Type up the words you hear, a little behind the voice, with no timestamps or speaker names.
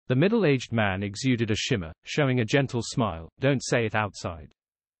The middle-aged man exuded a shimmer, showing a gentle smile. Don't say it outside.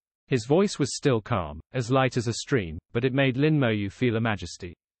 His voice was still calm, as light as a stream, but it made Lin Moyu feel a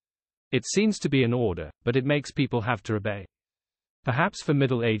majesty. It seems to be an order, but it makes people have to obey. Perhaps for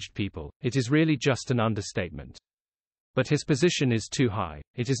middle-aged people, it is really just an understatement. But his position is too high.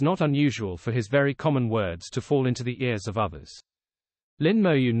 It is not unusual for his very common words to fall into the ears of others. Lin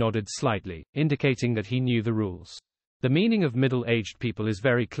Moyu nodded slightly, indicating that he knew the rules. The meaning of middle-aged people is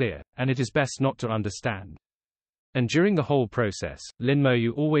very clear, and it is best not to understand. And during the whole process, Lin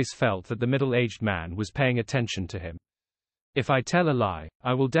Moyu always felt that the middle-aged man was paying attention to him. If I tell a lie,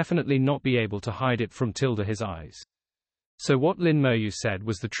 I will definitely not be able to hide it from his eyes. So what Lin Moyu said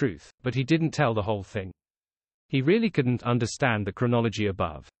was the truth, but he didn't tell the whole thing. He really couldn't understand the chronology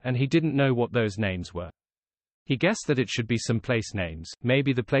above, and he didn't know what those names were. He guessed that it should be some place names,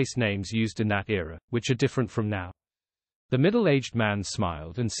 maybe the place names used in that era, which are different from now. The middle-aged man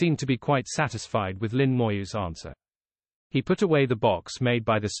smiled and seemed to be quite satisfied with Lin Moyu's answer. He put away the box made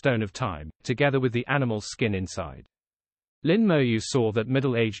by the Stone of Time, together with the animal's skin inside. Lin Moyu saw that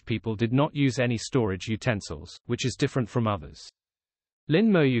middle-aged people did not use any storage utensils, which is different from others.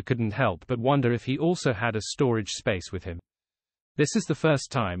 Lin Moyu couldn't help but wonder if he also had a storage space with him. This is the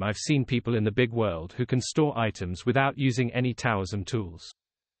first time I've seen people in the big world who can store items without using any Taoism tools.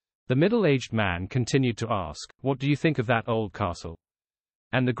 The middle-aged man continued to ask, what do you think of that old castle?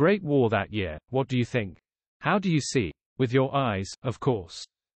 And the Great War that year, what do you think? How do you see? With your eyes, of course.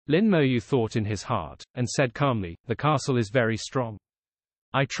 Lin Moyu thought in his heart, and said calmly, the castle is very strong.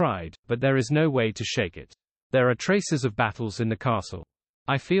 I tried, but there is no way to shake it. There are traces of battles in the castle.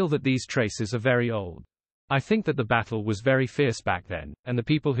 I feel that these traces are very old. I think that the battle was very fierce back then, and the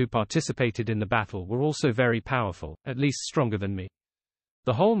people who participated in the battle were also very powerful, at least stronger than me.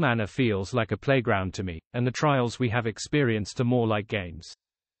 The whole manor feels like a playground to me, and the trials we have experienced are more like games.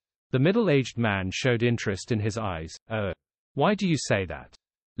 The middle-aged man showed interest in his eyes. Why do you say that?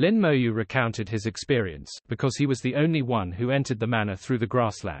 Lin Moyu recounted his experience, because he was the only one who entered the manor through the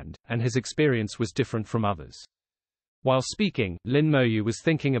grassland, and his experience was different from others. While speaking, Lin Moyu was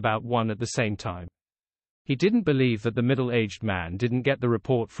thinking about one at the same time. He didn't believe that the middle-aged man didn't get the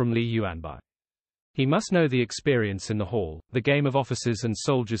report from Li Yuanbai. He must know the experience in the hall, the game of officers and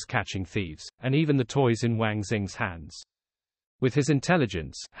soldiers catching thieves, and even the toys in Wang Xing's hands. With his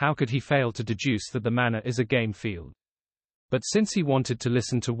intelligence, how could he fail to deduce that the manor is a game field? But since he wanted to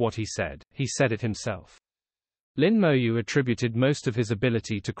listen to what he said it himself. Lin Moyu attributed most of his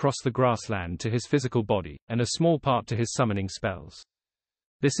ability to cross the grassland to his physical body, and a small part to his summoning spells.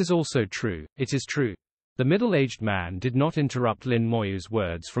 This is also true, it is true. The middle-aged man did not interrupt Lin Moyu's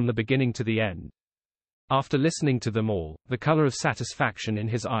words from the beginning to the end. After listening to them all, the color of satisfaction in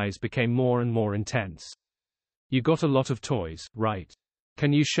his eyes became more and more intense. You got a lot of toys, right?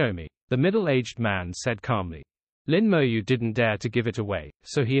 Can you show me? The middle-aged man said calmly. Lin Moyu didn't dare to give it away,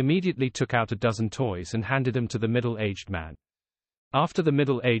 so he immediately took out a dozen toys and handed them to the middle-aged man. After the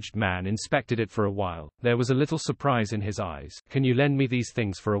middle-aged man inspected it for a while, there was a little surprise in his eyes. Can you lend me these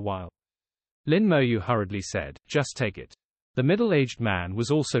things for a while? Lin Moyu hurriedly said, just take it. The middle-aged man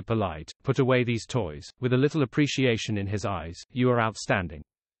was also polite, put away these toys, with a little appreciation in his eyes. You are outstanding.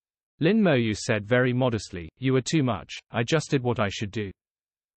 Lin Moyu said very modestly, you are too much, I just did what I should do.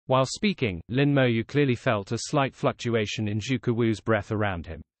 While speaking, Lin Moyu clearly felt a slight fluctuation in Zhu Kewu's breath around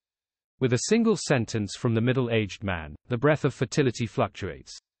him. With a single sentence from the middle-aged man, the breath of fertility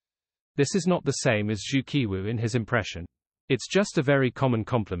fluctuates. This is not the same as Zhu Kewu in his impression. It's just a very common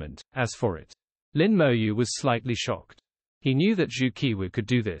compliment. As for it, Lin Moyu was slightly shocked. He knew that Zhu Kewu could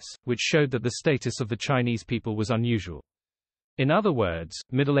do this, which showed that the status of the Chinese people was unusual. In other words,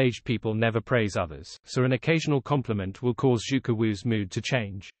 middle-aged people never praise others, so an occasional compliment will cause Zhu Kewu's mood to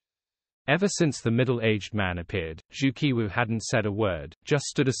change. Ever since the middle-aged man appeared, Zhu Kewu hadn't said a word, just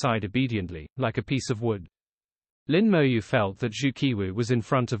stood aside obediently, like a piece of wood. Lin Moyu felt that Zhu Kewu was in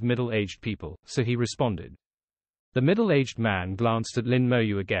front of middle-aged people, so he responded. The middle-aged man glanced at Lin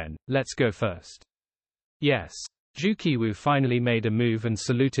Moyu again. Let's go first. Yes. Zhu Kewu finally made a move and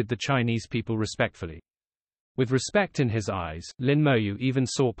saluted the Chinese people respectfully. With respect in his eyes, Lin Moyu even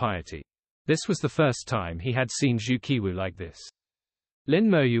saw piety. This was the first time he had seen Zhu Kewu like this. Lin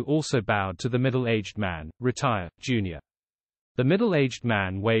Moyu also bowed to the middle-aged man. Retire, Junior. The middle-aged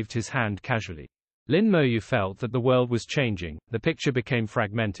man waved his hand casually. Lin Moyu felt that the world was changing, the picture became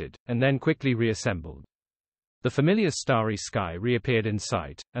fragmented, and then quickly reassembled. The familiar starry sky reappeared in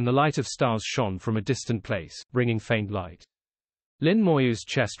sight, and the light of stars shone from a distant place, bringing faint light. Lin Moyu's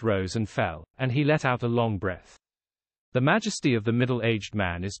chest rose and fell, and he let out a long breath. The majesty of the middle-aged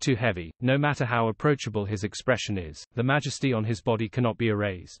man is too heavy, no matter how approachable his expression is, the majesty on his body cannot be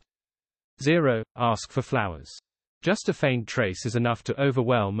erased. 0. Ask for flowers. Just a faint trace is enough to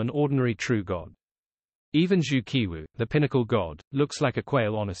overwhelm an ordinary true god. Even Zhuqiwu, the pinnacle god, looks like a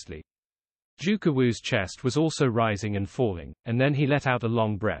quail honestly. Zhuqiwu's chest was also rising and falling, and then he let out a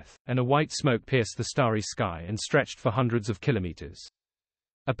long breath, and a white smoke pierced the starry sky and stretched for hundreds of kilometers.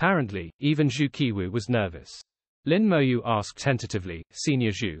 Apparently, even Zhuqiwu was nervous. Lin Moyu asked tentatively, Senior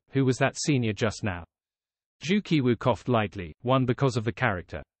Zhu, who was that senior just now? Zhuqiwu coughed lightly, one because of the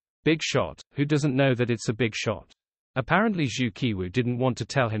character. Big shot, who doesn't know that it's a big shot? Apparently Zhuqiwu didn't want to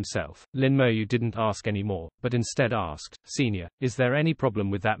tell himself. Lin Moyu didn't ask anymore, but instead asked, Senior, is there any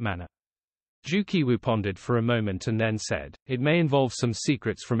problem with that manner? Zhuqiwu pondered for a moment and then said, it may involve some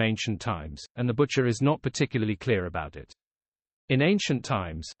secrets from ancient times, and the butcher is not particularly clear about it. In ancient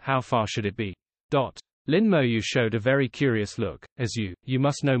times, how far should it be? Lin Moyu showed a very curious look, as you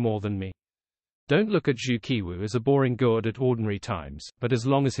must know more than me. Don't look at Zhuqiwu as a boring god at ordinary times, but as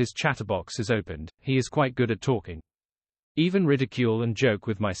long as his chatterbox is opened, he is quite good at talking. Even ridicule and joke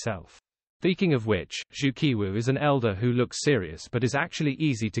with myself. Speaking of which, Zhuqiwu is an elder who looks serious but is actually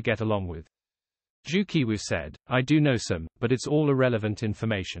easy to get along with. Zhuqiwu said, I do know some, but it's all irrelevant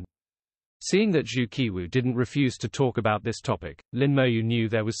information. Seeing that Zhuqiwu didn't refuse to talk about this topic, Lin Moyu knew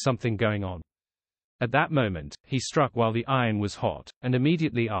there was something going on. At that moment, he struck while the iron was hot, and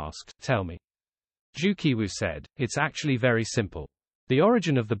immediately asked, tell me. Zhuqiwu said, it's actually very simple. The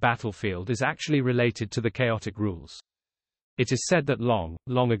origin of the battlefield is actually related to the chaotic rules. It is said that long,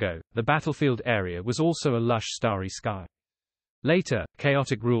 long ago, the battlefield area was also a lush starry sky. Later,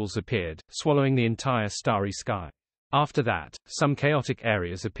 chaotic rules appeared, swallowing the entire starry sky. After that, some chaotic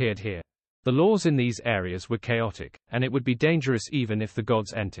areas appeared here. The laws in these areas were chaotic, and it would be dangerous even if the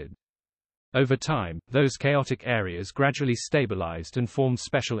gods entered. Over time, those chaotic areas gradually stabilized and formed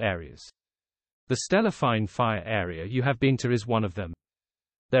special areas. The stellar fine fire area you have been to is one of them.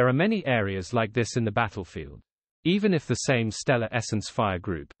 There are many areas like this in the battlefield. Even if the same stellar essence fire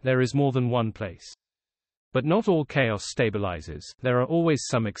group, there is more than one place. But not all chaos stabilizes, there are always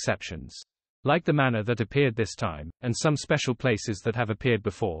some exceptions. Like the manner that appeared this time, and some special places that have appeared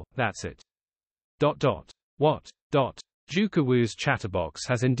before, that's it. What? Zhuqiwu's chatterbox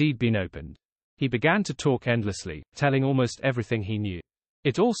has indeed been opened. He began to talk endlessly, telling almost everything he knew.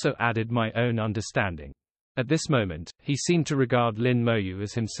 It also added my own understanding. At this moment, he seemed to regard Lin Moyu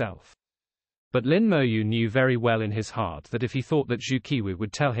as himself. But Lin Moyu knew very well in his heart that if he thought that Zhuqiwu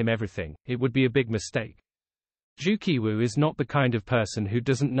would tell him everything, it would be a big mistake. Zhuqiwu is not the kind of person who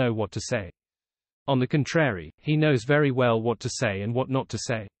doesn't know what to say. On the contrary, he knows very well what to say and what not to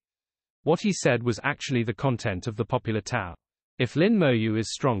say. What he said was actually the content of the popular Tao. If Lin Moyu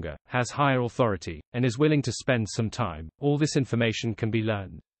is stronger, has higher authority, and is willing to spend some time, all this information can be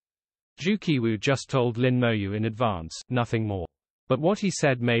learned. Zhuqiwu just told Lin Moyu in advance, nothing more. But what he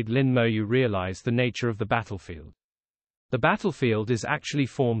said made Lin Moyu realize the nature of the battlefield. The battlefield is actually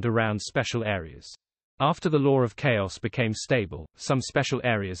formed around special areas. After the law of chaos became stable, some special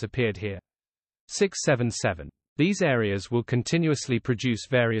areas appeared here. 677. These areas will continuously produce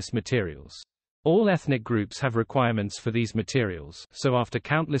various materials. All ethnic groups have requirements for these materials, so after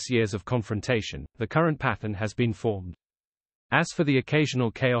countless years of confrontation, the current pattern has been formed. As for the occasional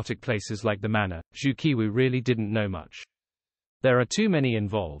chaotic places like the manor, Zhuqiwu really didn't know much. There are too many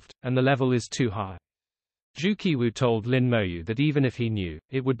involved, and the level is too high. Zhuqiwu told Lin Moyu that even if he knew,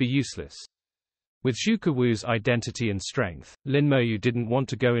 it would be useless. With Zhuqiwu's identity and strength, Lin Moyu didn't want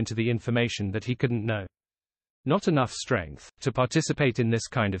to go into the information that he couldn't know. Not enough strength to participate in this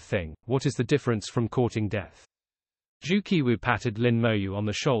kind of thing. What is the difference from courting death? Zhuqiwu patted Lin Moyu on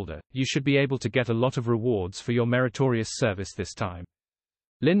the shoulder. You should be able to get a lot of rewards for your meritorious service this time.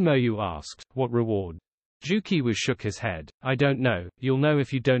 Lin Moyu asked, what reward? Zhuqiwu shook his head. I don't know, you'll know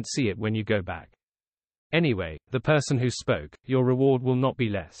if you don't see it when you go back. Anyway, the person who spoke, your reward will not be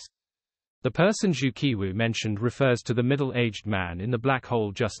less. The person Zhuqiwu mentioned refers to the middle-aged man in the black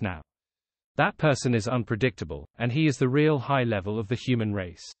hole just now. That person is unpredictable, and he is the real high level of the human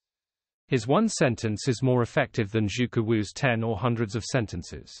race. His one sentence is more effective than Zhuqiwu's 10 or hundreds of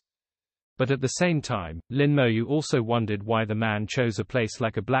sentences. But at the same time, Lin Moyu also wondered why the man chose a place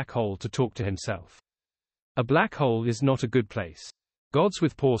like a black hole to talk to himself. A black hole is not a good place. Gods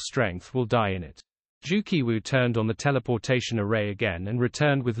with poor strength will die in it. Zhuqiwu turned on the teleportation array again and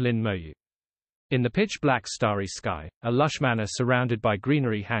returned with Lin Moyu. In the pitch-black starry sky, a lush manor surrounded by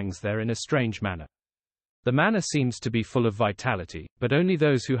greenery hangs there in a strange manner. The manor seems to be full of vitality, but only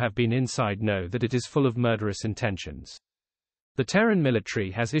those who have been inside know that it is full of murderous intentions. The Terran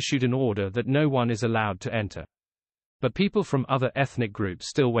military has issued an order that no one is allowed to enter. But people from other ethnic groups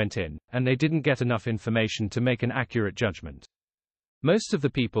still went in, and they didn't get enough information to make an accurate judgment. Most of the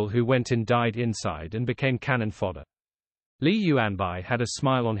people who went in died inside and became cannon fodder. Li Yuanbai had a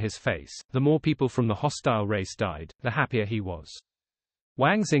smile on his face. The more people from the hostile race died, the happier he was.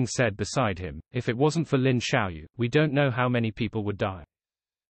 Wang Xing said beside him, "If it wasn't for Lin Xiaoyu, we don't know how many people would die."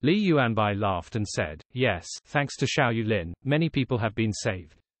 Li Yuanbai laughed and said, "Yes, thanks to Xiaoyu Lin, many people have been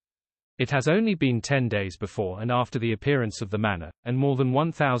saved. It has only been 10 days before and after the appearance of the manor, and more than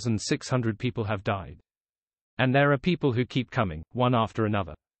 1,600 people have died. And there are people who keep coming, one after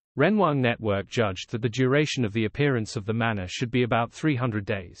another." Renwang Network judged that the duration of the appearance of the manor should be about 300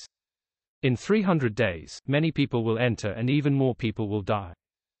 days. In 300 days, many people will enter and even more people will die.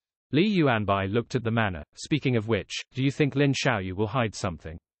 Li Yuanbai looked at the manor. "Speaking of which, do you think Lin Xiaoyu will hide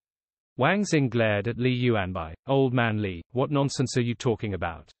something?" Wang Xing glared at Li Yuanbai. "Old man Li, what nonsense are you talking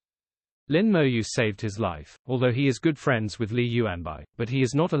about? Lin Moyu saved his life, although he is good friends with Li Yuanbai, but he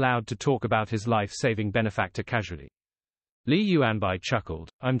is not allowed to talk about his life-saving benefactor casually." Li Yuanbai chuckled.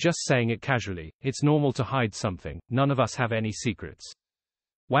 "I'm just saying it casually, it's normal to hide something, none of us have any secrets."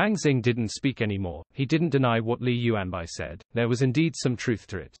 Wang Xing didn't speak anymore. He didn't deny what Li Yuanbai said, there was indeed some truth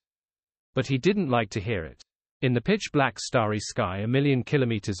to it. But he didn't like to hear it. In the pitch-black starry sky a million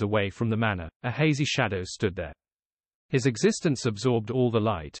kilometers away from the manor, a hazy shadow stood there. His existence absorbed all the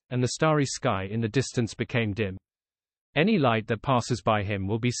light, and the starry sky in the distance became dim. Any light that passes by him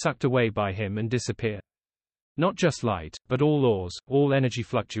will be sucked away by him and disappear. Not just light, but all laws, all energy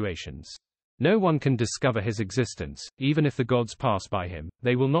fluctuations. No one can discover his existence, even if the gods pass by him,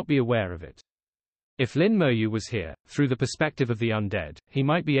 they will not be aware of it. If Lin Moyu was here, through the perspective of the undead, he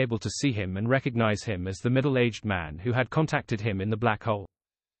might be able to see him and recognize him as the middle-aged man who had contacted him in the black hole.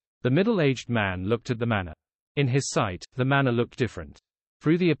 The middle-aged man looked at the manor. In his sight, the manor looked different.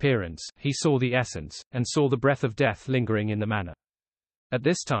 Through the appearance, he saw the essence, and saw the breath of death lingering in the manor. At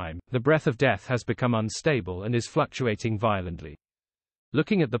this time, the breath of death has become unstable and is fluctuating violently.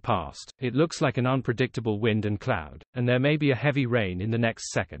 Looking at the past, it looks like an unpredictable wind and cloud, and there may be a heavy rain in the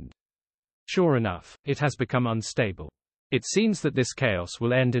next second. Sure enough, it has become unstable. It seems that this chaos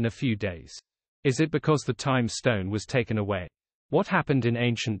will end in a few days. Is it because the time stone was taken away? What happened in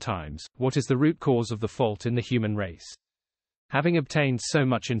ancient times? What is the root cause of the fault in the human race? Having obtained so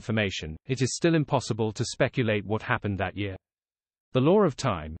much information, it is still impossible to speculate what happened that year. The law of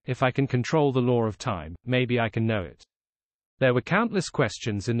time, if I can control the law of time, maybe I can know it. There were countless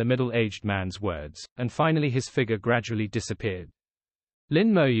questions in the middle-aged man's words, and finally his figure gradually disappeared.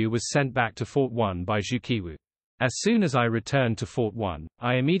 Lin Moyu was sent back to Fort 1 by Zhu Qiwu. As soon as I returned to Fort 1,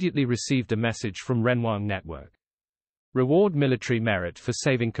 I immediately received a message from Renwang Network. Reward military merit for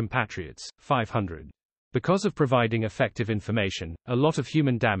saving compatriots, 500. Because of providing effective information, a lot of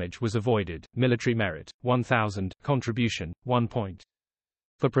human damage was avoided. Military merit, 1000. Contribution, 1 point.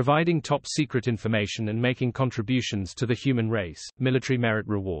 For providing top-secret information and making contributions to the human race, military merit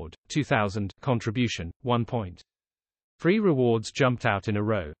reward, 2000. Contribution, 1 point. 3 rewards jumped out in a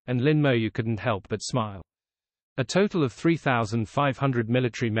row, and Lin Moyu couldn't help but smile. A total of 3,500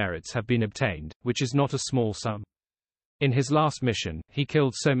 military merits have been obtained, which is not a small sum. In his last mission, he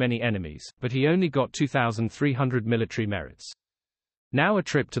killed so many enemies, but he only got 2,300 military merits. Now a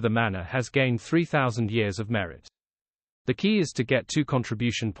trip to the manor has gained 3,000 years of merit. The key is to get 2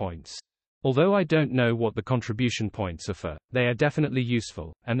 contribution points. Although I don't know what the contribution points are for, they are definitely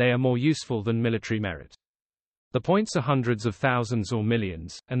useful, and they are more useful than military merit. The points are hundreds of thousands or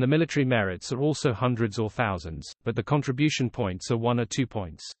millions, and the military merits are also hundreds or thousands, but the contribution points are 1 or 2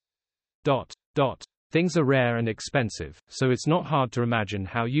 points. Things are rare and expensive, so it's not hard to imagine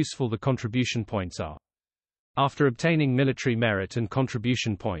how useful the contribution points are. After obtaining military merit and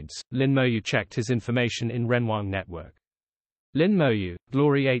contribution points, Lin Moyu checked his information in Renwang Network. Lin Moyu,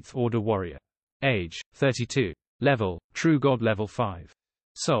 Glory 8th Order Warrior. Age, 32. Level, True God Level 5.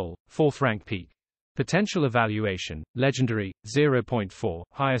 Soul, 4th Rank Peak. Potential Evaluation, Legendary, 0.4,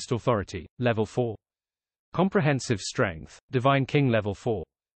 Highest Authority, Level 4. Comprehensive Strength, Divine King Level 4.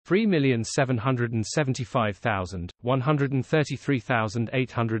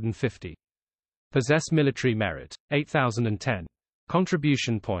 3,775,133,850. Possess military merit, 8,010.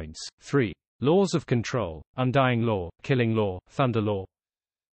 Contribution points, 3. Laws of control, Undying Law, Killing Law, Thunder Law.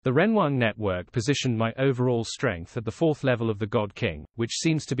 The Renwang Network positioned my overall strength at the 4th level of the God King, which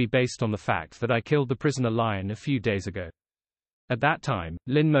seems to be based on the fact that I killed the prisoner lion a few days ago. At that time,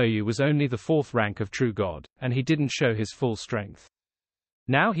 Lin Moyu was only the 4th rank of True God, and he didn't show his full strength.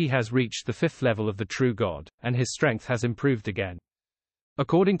 Now he has reached the 5th level of the True God, and his strength has improved again.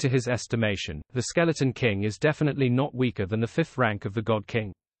 According to his estimation, the Skeleton King is definitely not weaker than the 5th rank of the God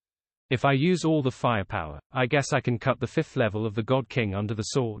King. If I use all the firepower, I guess I can cut the 5th level of the God King under the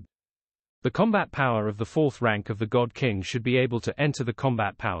sword. The combat power of the 4th rank of the God King should be able to enter the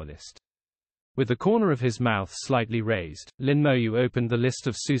combat power list. With the corner of his mouth slightly raised, Lin Moyu opened the list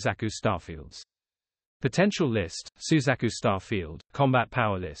of Suzaku starfields. Potential list, Suzaku Starfield, Combat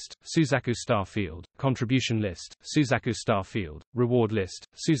Power List, Suzaku Starfield, Contribution List, Suzaku Starfield, Reward List,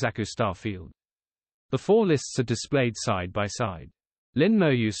 Suzaku Starfield. The 4 lists are displayed side by side. Lin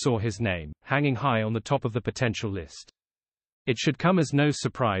Moyu saw his name, hanging high on the top of the potential list. It should come as no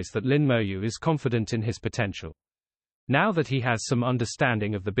surprise that Lin Moyu is confident in his potential. Now that he has some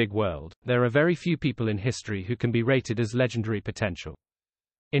understanding of the big world, there are very few people in history who can be rated as legendary potential.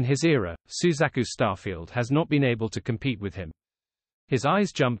 In his era, Suzaku Starfield has not been able to compete with him. His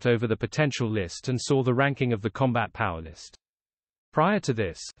eyes jumped over the potential list and saw the ranking of the combat power list. Prior to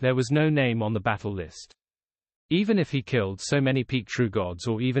this, there was no name on the battle list. Even if he killed so many peak true gods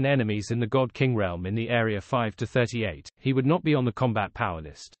or even enemies in the God King realm in the area 5 to 38, he would not be on the combat power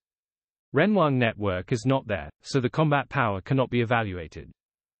list. Renwang network is not there, so the combat power cannot be evaluated.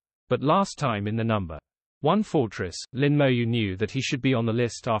 But last time in the number 1 fortress, Lin Moyu knew that he should be on the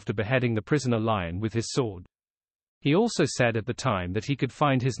list after beheading the prisoner lion with his sword. He also said at the time that he could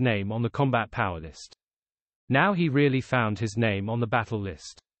find his name on the combat power list. Now he really found his name on the battle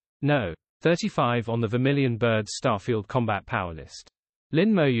list. No. 35 on the Vermilion Bird Starfield combat power list.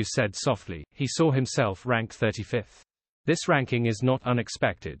 Lin Moyu said softly, he saw himself ranked 35th. This ranking is not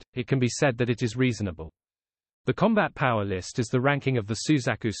unexpected, it can be said that it is reasonable. The combat power list is the ranking of the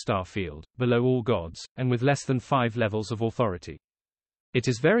Suzaku Starfield, below all gods, and with less than 5 levels of authority. It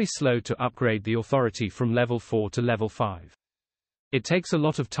is very slow to upgrade the authority from level 4 to level 5. It takes a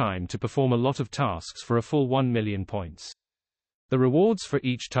lot of time to perform a lot of tasks for a full 1 million points. The rewards for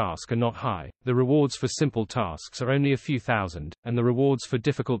each task are not high, the rewards for simple tasks are only a few thousand, and the rewards for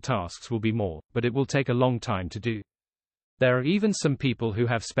difficult tasks will be more, but it will take a long time to do. There are even some people who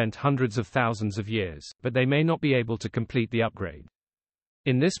have spent hundreds of thousands of years, but they may not be able to complete the upgrade.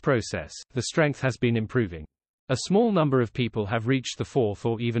 In this process, the strength has been improving. A small number of people have reached the 4th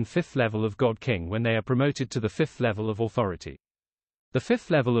or even 5th level of God King when they are promoted to the 5th level of authority. The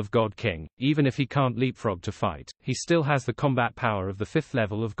 5th level of God King, even if he can't leapfrog to fight, he still has the combat power of the 5th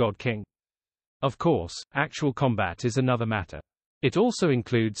level of God King. Of course, actual combat is another matter. It also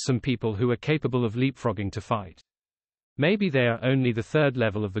includes some people who are capable of leapfrogging to fight. Maybe they are only the 3rd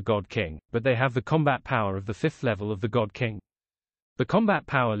level of the God King, but they have the combat power of the 5th level of the God King. The combat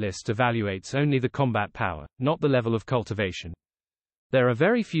power list evaluates only the combat power, not the level of cultivation. There are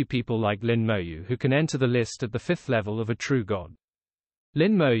very few people like Lin Moyu who can enter the list at the 5th level of a true god.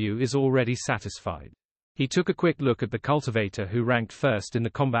 Lin Moyu is already satisfied. He took a quick look at the cultivator who ranked first in the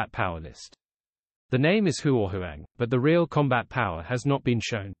combat power list. The name is Huohuang, but the real combat power has not been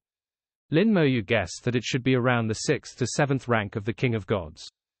shown. Lin Moyu guessed that it should be around the 6th to 7th rank of the King of Gods.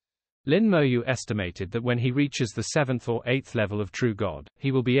 Lin Moyu estimated that when he reaches the 7th or 8th level of True God,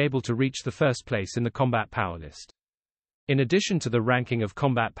 he will be able to reach the first place in the combat power list. In addition to the ranking of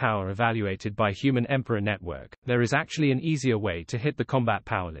combat power evaluated by Human Emperor Network, there is actually an easier way to hit the combat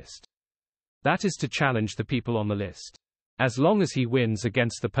power list. That is to challenge the people on the list. As long as he wins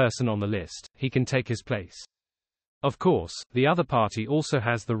against the person on the list, he can take his place. Of course, the other party also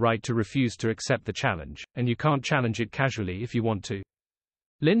has the right to refuse to accept the challenge, and you can't challenge it casually if you want to.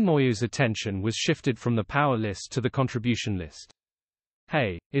 Lin Moyu's attention was shifted from the power list to the contribution list.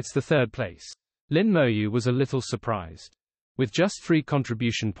 Hey, it's the 3rd place. Lin Moyu was a little surprised. With just 3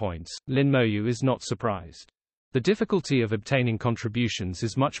 contribution points, Lin Moyu is not surprised. The difficulty of obtaining contributions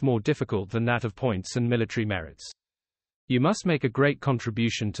is much more difficult than that of points and military merits. You must make a great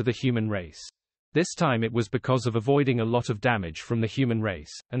contribution to the human race. This time it was because of avoiding a lot of damage from the human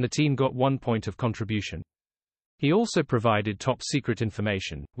race, and the team got 1 point of contribution. He also provided top-secret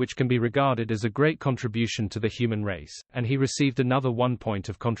information, which can be regarded as a great contribution to the human race, and he received another 1 point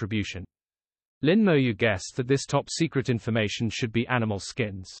of contribution. Lin Moyu guessed that this top-secret information should be animal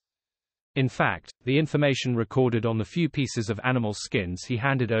skins. In fact, the information recorded on the few pieces of animal skins he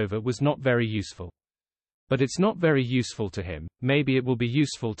handed over was not very useful. But it's not very useful to him, maybe it will be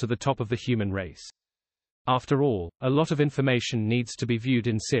useful to the top of the human race. After all, a lot of information needs to be viewed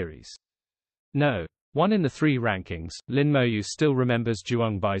in series. No. 1 in the 3 rankings, Lin Moyu still remembers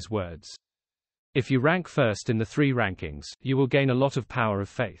Zhuang Bai's words. If you rank first in the 3 rankings, you will gain a lot of power of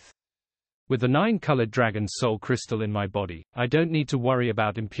faith. With the 9-colored dragon's soul crystal in my body, I don't need to worry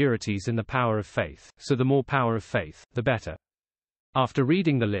about impurities in the power of faith, so the more power of faith, the better. After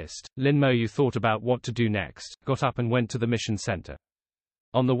reading the list, Lin Moyu thought about what to do next, got up and went to the mission center.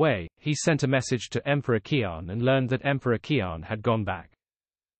 On the way, he sent a message to Emperor Qian and learned that Emperor Qian had gone back.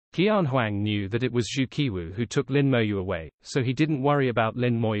 Qian Huang knew that it was Zhu Qiwu who took Lin Moyu away, so he didn't worry about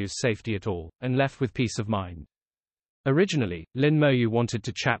Lin Moyu's safety at all, and left with peace of mind. Originally, Lin Moyu wanted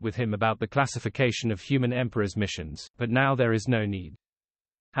to chat with him about the classification of human emperors' missions, but now there is no need.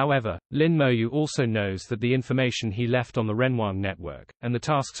 However, Lin Moyu also knows that the information he left on the Renwang network, and the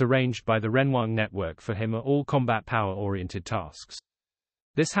tasks arranged by the Renwang network for him are all combat power-oriented tasks.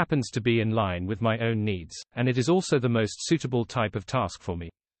 This happens to be in line with my own needs, and it is also the most suitable type of task for me.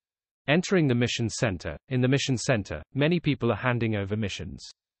 Entering the mission center. In the mission center, many people are handing over missions.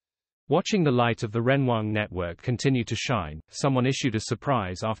 Watching the light of the Renwang network continue to shine, someone issued a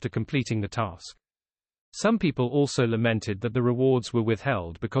surprise after completing the task. Some people also lamented that the rewards were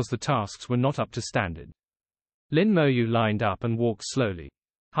withheld because the tasks were not up to standard. Lin Moyu lined up and walked slowly.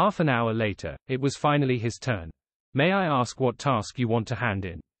 Half an hour later, it was finally his turn. May I ask what task you want to hand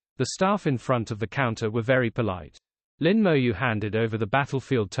in? The staff in front of the counter were very polite. Lin Moyu handed over the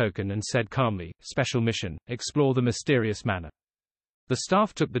battlefield token and said calmly, "Special mission, explore the mysterious manor." The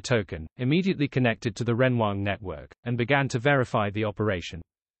staff took the token, immediately connected to the Renwang network, and began to verify the operation.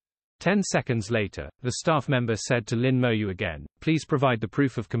 10 seconds later, the staff member said to Lin Moyu again, "Please provide the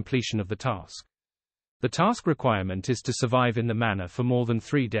proof of completion of the task." The task requirement is to survive in the manor for more than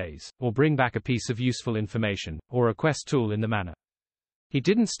 3 days, or bring back a piece of useful information, or a quest tool in the manor. He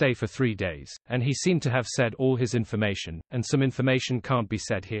didn't stay for 3 days, and he seemed to have said all his information, and some information can't be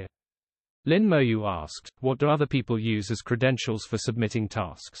said here. Lin Moyu asked, "What do other people use as credentials for submitting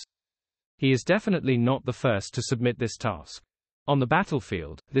tasks?" He is definitely not the first to submit this task. On the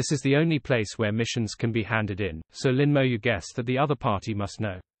battlefield, this is the only place where missions can be handed in, so Lin Moyu guessed that the other party must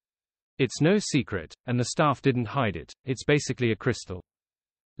know. It's no secret, and the staff didn't hide it, it's basically a crystal.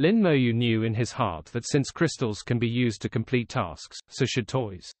 Lin Moyu knew in his heart that since crystals can be used to complete tasks, so should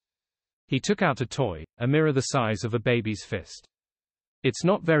toys. He took out a toy, a mirror the size of a baby's fist. It's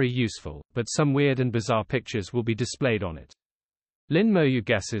not very useful, but some weird and bizarre pictures will be displayed on it. Lin Moyu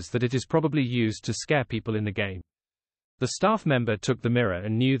guesses that it is probably used to scare people in the game. The staff member took the mirror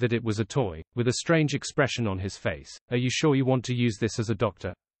and knew that it was a toy, with a strange expression on his face. "Are you sure you want to use this as a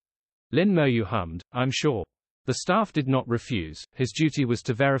doctor?" Lin Moyu hummed, "I'm sure." The staff did not refuse, his duty was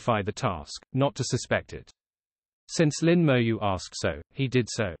to verify the task, not to suspect it. Since Lin Moyu asked so, he did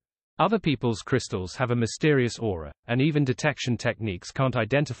so. Other people's crystals have a mysterious aura, and even detection techniques can't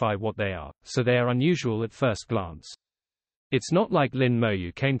identify what they are, so they are unusual at first glance. It's not like Lin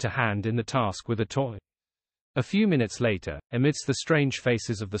Moyu came to hand in the task with a toy. A few minutes later, amidst the strange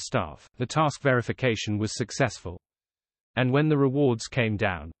faces of the staff, the task verification was successful. And when the rewards came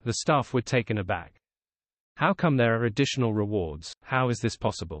down, the staff were taken aback. How come there are additional rewards? How is this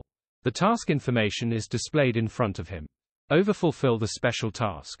possible? The task information is displayed in front of him. Overfulfill the special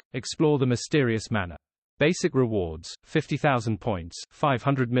task. Explore the mysterious manor. Basic rewards, 50,000 points,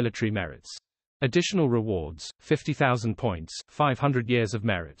 500 military merits. Additional rewards, 50,000 points, 500 years of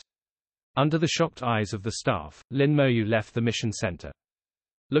merit. Under the shocked eyes of the staff, Lin Moyu left the mission center.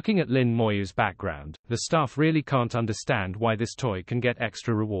 Looking at Lin Moyu's background, the staff really can't understand why this toy can get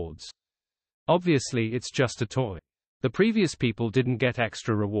extra rewards. Obviously it's just a toy. The previous people didn't get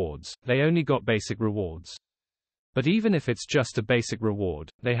extra rewards, they only got basic rewards. But even if it's just a basic reward,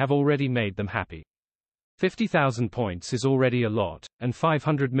 they have already made them happy. 50,000 points is already a lot, and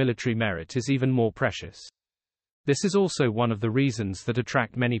 500 military merit is even more precious. This is also one of the reasons that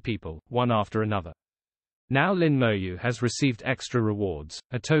attract many people, one after another. Now Lin Moyu has received extra rewards,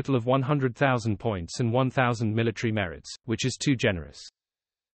 a total of 100,000 points and 1,000 military merits, which is too generous.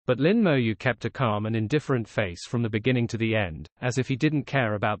 But Lin Moyu kept a calm and indifferent face from the beginning to the end, as if he didn't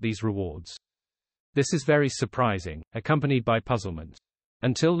care about these rewards. This is very surprising, accompanied by puzzlement.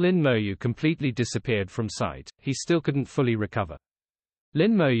 Until Lin Moyu completely disappeared from sight, he still couldn't fully recover.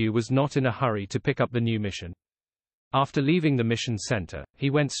 Lin Moyu was not in a hurry to pick up the new mission. After leaving the mission center, he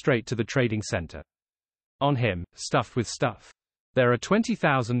went straight to the trading center. On him, stuffed with stuff. There are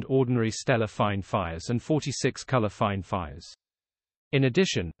 20,000 ordinary stellar fine fires and 46 color fine fires. In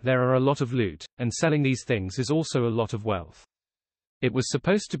addition, there are a lot of loot, and selling these things is also a lot of wealth. It was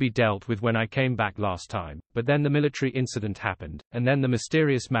supposed to be dealt with when I came back last time, but then the military incident happened, and then the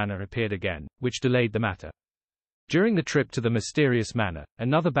mysterious manor appeared again, which delayed the matter. During the trip to the mysterious manor,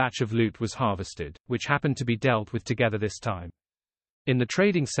 another batch of loot was harvested, which happened to be dealt with together this time. In the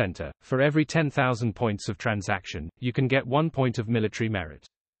trading center, for every 10,000 points of transaction, you can get 1 point of military merit.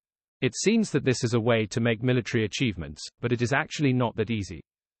 It seems that this is a way to make military achievements, but it is actually not that easy.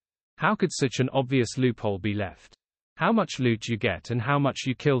 How could such an obvious loophole be left? How much loot you get and how much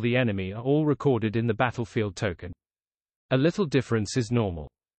you kill the enemy are all recorded in the battlefield token. A little difference is normal.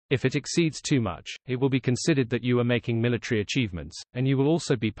 If it exceeds too much, it will be considered that you are making military achievements, and you will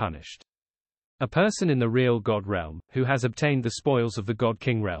also be punished. A person in the real God realm, who has obtained the spoils of the God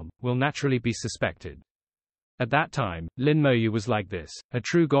King realm, will naturally be suspected. At that time, Lin Moyu was like this, a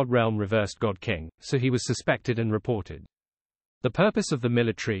true God realm reversed God King, so he was suspected and reported. The purpose of the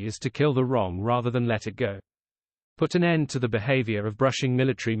military is to kill the wrong rather than let it go. Put an end to the behavior of brushing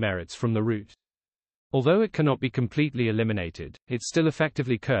military merits from the root. Although it cannot be completely eliminated, it still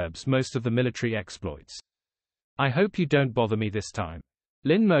effectively curbs most of the military exploits. I hope you don't bother me this time.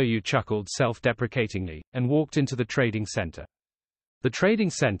 Lin Moyu chuckled self-deprecatingly, and walked into the trading center. The trading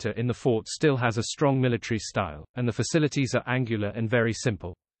center in the fort still has a strong military style, and the facilities are angular and very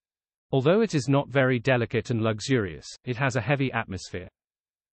simple. Although it is not very delicate and luxurious, it has a heavy atmosphere.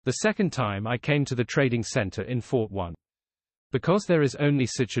 The second time I came to the trading center in Fort 1. Because there is only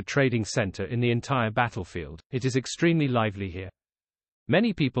such a trading center in the entire battlefield, it is extremely lively here.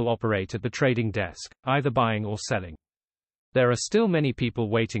 Many people operate at the trading desk, either buying or selling. There are still many people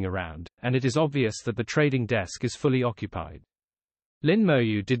waiting around, and it is obvious that the trading desk is fully occupied. Lin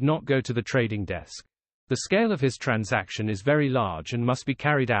Moyu did not go to the trading desk. The scale of his transaction is very large and must be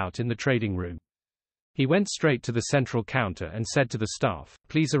carried out in the trading room. He went straight to the central counter and said to the staff,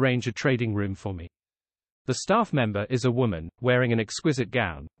 "Please arrange a trading room for me." The staff member is a woman, wearing an exquisite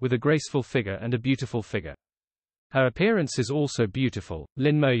gown, with a graceful figure and a beautiful figure. Her appearance is also beautiful.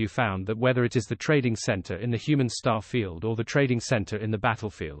 Lin Moyu found that whether it is the trading center in the human star field or the trading center in the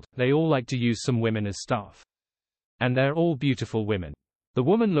battlefield, they all like to use some women as staff. And they're all beautiful women. The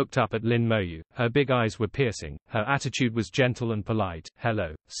woman looked up at Lin Moyu, her big eyes were piercing, her attitude was gentle and polite.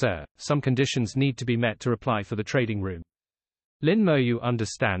 "Hello, sir, some conditions need to be met to apply for the trading room." Lin Moyu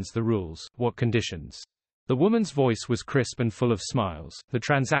understands the rules. What conditions? The woman's voice was crisp and full of smiles. The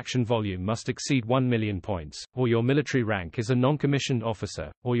transaction volume must exceed 1 million points, or your military rank is a non-commissioned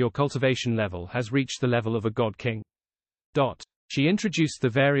officer, or your cultivation level has reached the level of a God King. She introduced the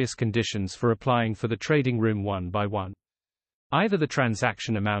various conditions for applying for the trading room one by one. Either the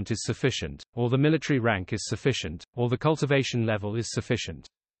transaction amount is sufficient, or the military rank is sufficient, or the cultivation level is sufficient.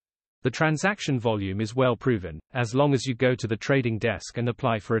 The transaction volume is well proven, as long as you go to the trading desk and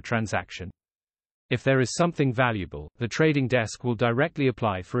apply for a transaction. If there is something valuable, the trading desk will directly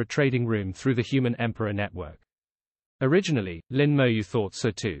apply for a trading room through the Human Emperor network. Originally, Lin Moyu thought so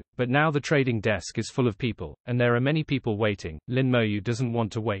too, but now the trading desk is full of people, and there are many people waiting. Lin Moyu doesn't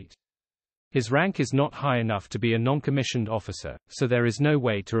want to wait. His rank is not high enough to be a non-commissioned officer, so there is no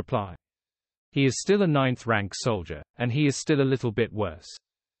way to apply. He is still a 9th rank soldier, and he is still a little bit worse.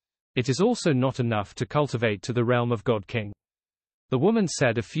 It is also not enough to cultivate to the realm of God King. The woman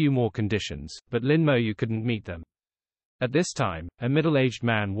said a few more conditions, but Lin Moyu couldn't meet them. At this time, a middle-aged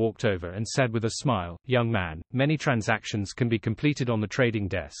man walked over and said with a smile, "Young man, many transactions can be completed on the trading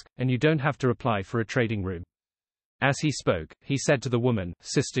desk, and you don't have to apply for a trading room." As he spoke, he said to the woman,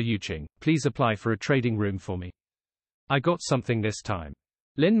 "Sister Yuqing, please apply for a trading room for me. I got something this time."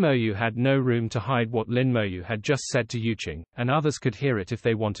 Lin Moyu had no room to hide what Lin Moyu had just said to Yuqing, and others could hear it if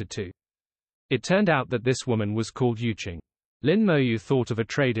they wanted to. It turned out that this woman was called Yuqing. Lin Moyu thought of a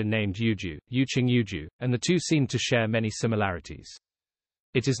trader named Yuqing, and the two seemed to share many similarities.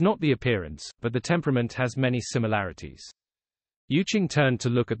 It is not the appearance, but the temperament has many similarities. Yuqing turned to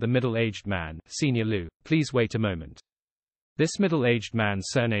look at the middle-aged man. "Senior Lu, please wait a moment." This middle-aged man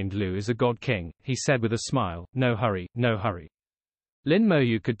surnamed Lu is a God King, he said with a smile. "No hurry, no hurry." Lin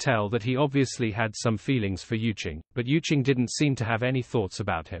Moyu could tell that he obviously had some feelings for Yuqing, but Yuqing didn't seem to have any thoughts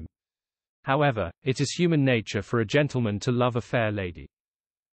about him. However, it is human nature for a gentleman to love a fair lady.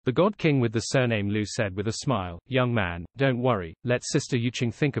 The God King with the surname Lu said with a smile, "Young man, don't worry, let Sister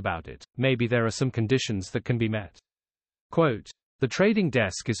Yuqing think about it, maybe there are some conditions that can be met." Quote, "The trading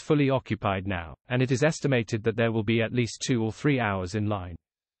desk is fully occupied now, and it is estimated that there will be at least 2 or 3 hours in line."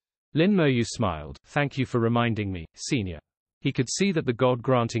 Lin Moyu smiled, "Thank you for reminding me, senior." He could see that the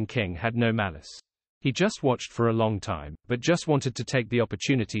God-granting king had no malice. He just watched for a long time, but just wanted to take the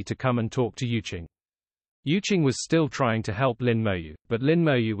opportunity to come and talk to Yuqing. Yuqing was still trying to help Lin Moyu, but Lin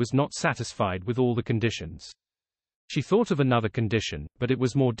Moyu was not satisfied with all the conditions. She thought of another condition, but it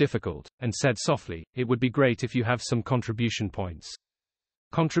was more difficult, and said softly, "It would be great if you have some contribution points."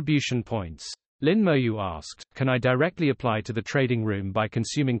 Contribution points. Lin Moyu asked, "Can I directly apply to the trading room by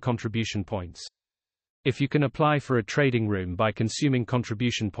consuming contribution points?" If you can apply for a trading room by consuming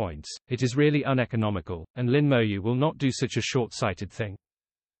contribution points, it is really uneconomical, and Lin Moyu will not do such a short-sighted thing.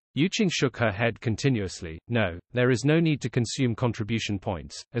 Yuqing shook her head continuously. "No, there is no need to consume contribution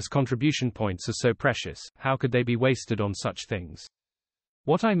points, as contribution points are so precious, how could they be wasted on such things?"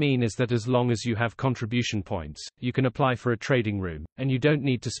 What I mean is that as long as you have contribution points, you can apply for a trading room, and you don't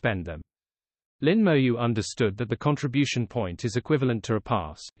need to spend them. Lin Moyu understood that the contribution point is equivalent to a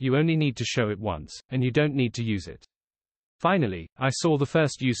pass, you only need to show it once, and you don't need to use it. Finally, I saw the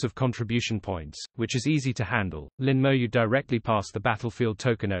first use of contribution points, which is easy to handle. Lin Moyu directly passed the battlefield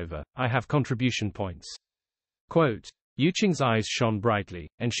token over. I have contribution points. Quote. Yuqing's eyes shone brightly,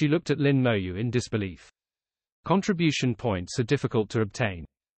 and she looked at Lin Moyu in disbelief. Contribution points are difficult to obtain.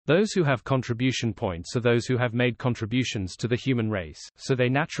 Those who have contribution points are those who have made contributions to the human race, so they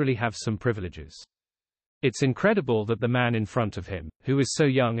naturally have some privileges. It's incredible that the man in front of him, who is so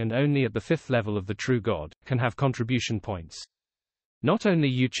young and only at the 5th level of the true God, can have contribution points. Not only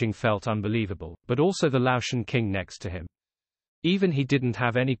Yuqing felt unbelievable, but also the Laotian king next to him. Even he didn't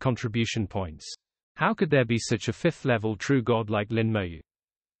have any contribution points. How could there be such a 5th level true God like Lin Moyu?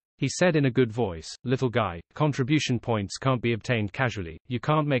 He said in a good voice, little guy, contribution points can't be obtained casually, you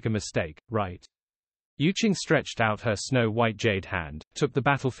can't make a mistake, right? Yuqing stretched out her snow-white jade hand, took the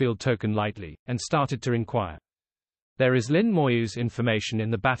battlefield token lightly, and started to inquire. There is Lin Moyu's information in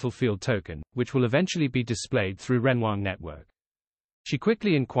the battlefield token, which will eventually be displayed through Renwang network. She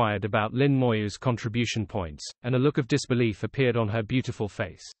quickly inquired about Lin Moyu's contribution points, and a look of disbelief appeared on her beautiful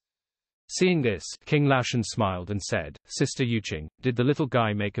face. Seeing this, King Laotian smiled and said, Sister Yuqing, did the little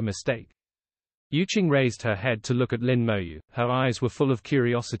guy make a mistake? Yuqing raised her head to look at Lin Moyu. Her eyes were full of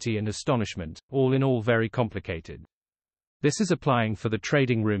curiosity and astonishment, all in all very complicated. This is applying for the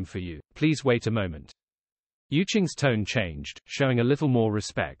trading room for you, please wait a moment. Yuqing's tone changed, showing a little more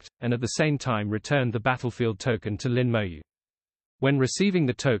respect, and at the same time returned the battlefield token to Lin Moyu. When receiving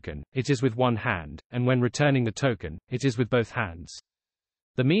the token, it is with one hand, and when returning the token, it is with both hands.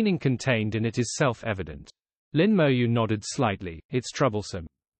 The meaning contained in it is self-evident. Lin Moyu nodded slightly, it's troublesome.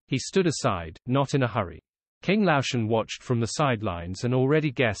 He stood aside, not in a hurry. King Laotian watched from the sidelines and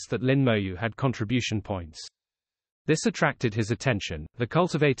already guessed that Lin Moyu had contribution points. This attracted his attention. The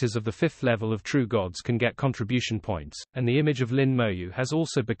cultivators of the 5th level of true gods can get contribution points, and the image of Lin Moyu has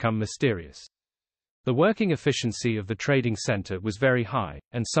also become mysterious. The working efficiency of the trading center was very high,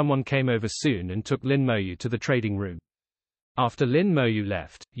 and someone came over soon and took Lin Moyu to the trading room. After Lin Moyu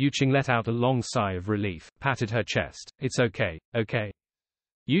left, Yuqing let out a long sigh of relief, patted her chest. It's okay, okay.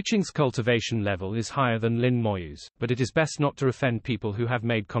 Yuqing's cultivation level is higher than Lin Moyu's, but it is best not to offend people who have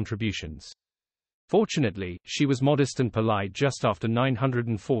made contributions. Fortunately, she was modest and polite just after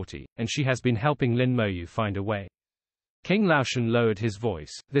 940, and she has been helping Lin Moyu find a way. King Laotian lowered his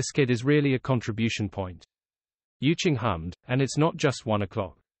voice, this kid is really a contribution point. Yuqing hummed, and it's not just 1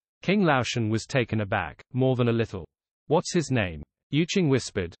 o'clock. King Laotian was taken aback, more than a little. What's his name? Yuqing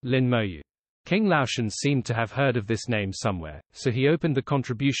whispered, Lin Moyu. King Laotian seemed to have heard of this name somewhere, so he opened the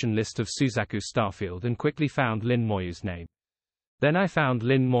contribution list of Suzaku Starfield and quickly found Lin Moyu's name. Then I found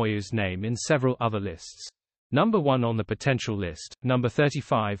Lin Moyu's name in several other lists. Number 1 on the potential list, number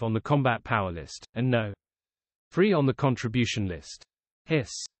 35 on the combat power list, and no. 3 on the contribution list.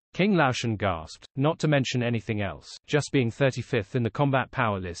 Hiss. King Laotian gasped, not to mention anything else, just being 35th in the combat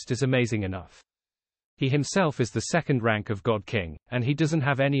power list is amazing enough. He himself is the 2nd rank of God King, and he doesn't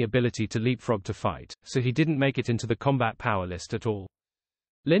have any ability to leapfrog to fight, so he didn't make it into the combat power list at all.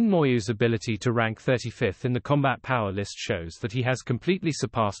 Lin Moyu's ability to rank 35th in the combat power list shows that he has completely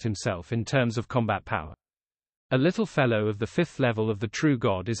surpassed himself in terms of combat power. A little fellow of the 5th level of the true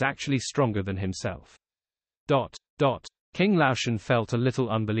God is actually stronger than himself. King Laotian felt a little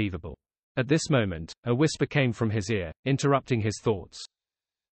unbelievable. At this moment, a whisper came from his ear, interrupting his thoughts.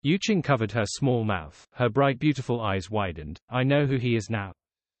 Yuqing covered her small mouth, her bright beautiful eyes widened. I know who he is now.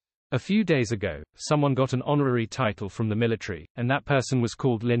 A few days ago, someone got an honorary title from the military, and that person was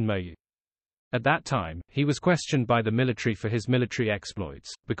called Lin Moyu. At that time, he was questioned by the military for his military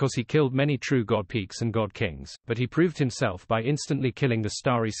exploits, because he killed many true god peaks and god kings, but he proved himself by instantly killing the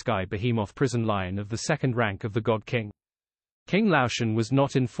starry sky behemoth prison lion of the 2nd rank of the god king. King Laotian was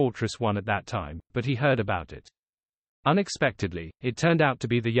not in Fortress 1 at that time, but he heard about it. Unexpectedly, it turned out to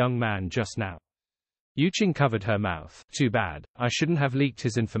be the young man just now. Yuqing covered her mouth. Too bad, I shouldn't have leaked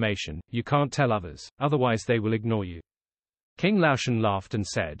his information, you can't tell others, otherwise they will ignore you. King Laotian laughed and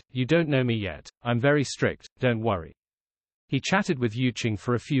said, you don't know me yet, I'm very strict, don't worry. He chatted with Yuqing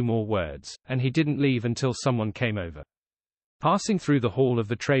for a few more words, and he didn't leave until someone came over. Passing through the hall of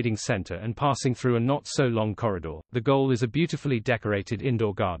the trading center and passing through a not-so-long corridor, the goal is a beautifully decorated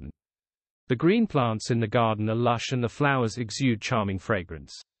indoor garden. The green plants in the garden are lush and the flowers exude charming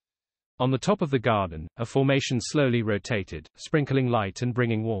fragrance. On the top of the garden, a formation slowly rotated, sprinkling light and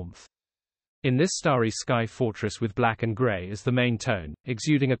bringing warmth. In this starry sky fortress with black and gray as the main tone,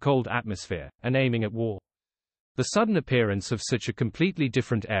 exuding a cold atmosphere, and aiming at war. The sudden appearance of such a completely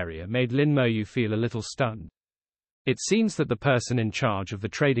different area made Lin Moyu feel a little stunned. It seems that the person in charge of the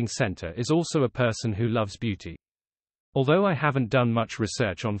trading center is also a person who loves beauty. Although I haven't done much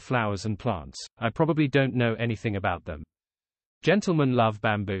research on flowers and plants, I probably don't know anything about them. Gentlemen love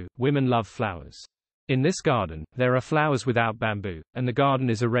bamboo, women love flowers. In this garden, there are flowers without bamboo, and the garden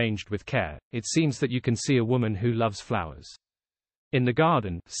is arranged with care. It seems that you can see a woman who loves flowers. In the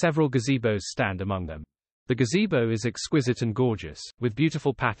garden, several gazebos stand among them. The gazebo is exquisite and gorgeous, with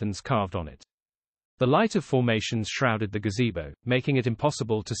beautiful patterns carved on it. The light of formations shrouded the gazebo, making it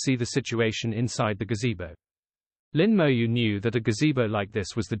impossible to see the situation inside the gazebo. Lin Moyu knew that a gazebo like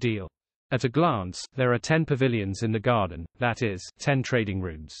this was the deal. At a glance, there are 10 pavilions in the garden, that is, 10 trading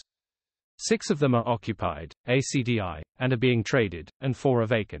rooms. 6 of them are occupied, ACDI, and are being traded, and 4 are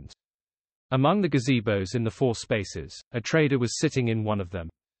vacant. Among the gazebos in the 4 spaces, a trader was sitting in one of them.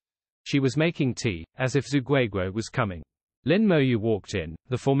 She was making tea, as if Zhuguiguo was coming. Lin Moyu walked in,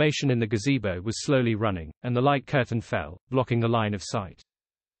 the formation in the gazebo was slowly running, and the light curtain fell, blocking the line of sight.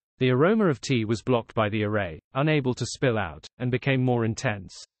 The aroma of tea was blocked by the array, unable to spill out, and became more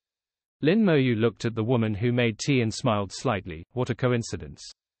intense. Lin Moyu looked at the woman who made tea and smiled slightly. What a coincidence.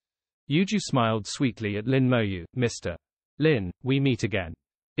 Yuju smiled sweetly at Lin Moyu. Mr. Lin, we meet again.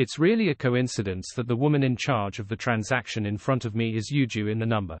 It's really a coincidence that the woman in charge of the transaction in front of me is Yuju in the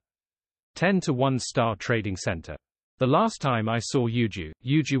number 10 to 1 star trading center. The last time I saw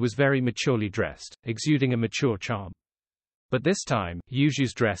Yuju was very maturely dressed, exuding a mature charm. But this time,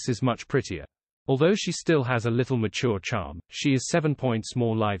 Yuju's dress is much prettier. Although she still has a little mature charm, she is 7 points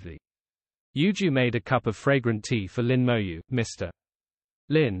more lively. Yuju made a cup of fragrant tea for Lin Moyu. Mr.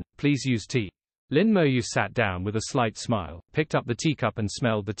 Lin, please use tea. Lin Moyu sat down with a slight smile, picked up the teacup and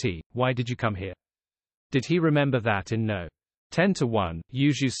smelled the tea. Why did you come here? Did he remember that in No. 10 to 1,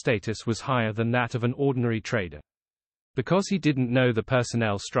 Yuju's status was higher than that of an ordinary trader. Because he didn't know the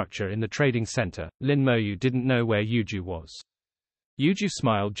personnel structure in the trading center, Lin Moyu didn't know where Yuju was. Yuju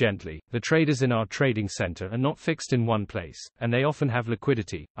smiled gently. The traders in our trading center are not fixed in one place, and they often have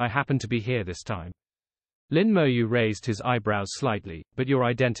liquidity. I happen to be here this time. Lin Moyu raised his eyebrows slightly. But your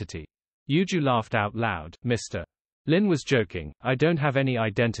identity? Yuju laughed out loud. Mr. Lin was joking. I don't have any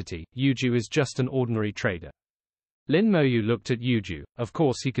identity. Yuju is just an ordinary trader. Lin Moyu looked at Yuju. Of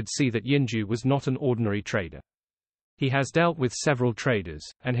course he could see that Yinju was not an ordinary trader. He has dealt with several traders,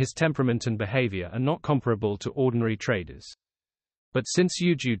 and his temperament and behavior are not comparable to ordinary traders. But since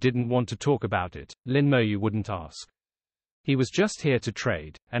Yuju didn't want to talk about it, Lin Moyu wouldn't ask. He was just here to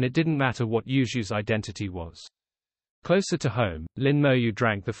trade, and it didn't matter what Yuju's identity was. Closer to home, Lin Moyu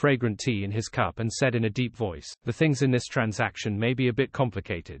drank the fragrant tea in his cup and said in a deep voice, the things in this transaction may be a bit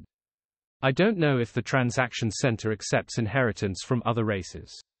complicated. I don't know if the transaction center accepts inheritance from other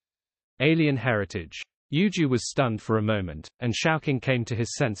races. Alien heritage. Yuju was stunned for a moment, and Shaoqing came to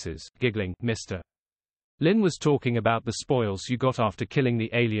his senses, giggling. Mr. Lin was talking about the spoils you got after killing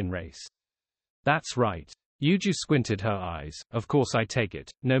the alien race. That's right. Yuju squinted her eyes. Of course I take it.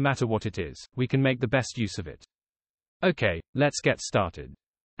 No matter what it is, we can make the best use of it. Okay, let's get started.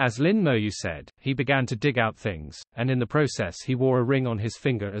 As Lin Moyu said, he began to dig out things, and in the process he wore a ring on his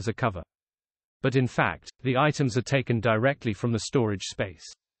finger as a cover. But in fact, the items are taken directly from the storage space.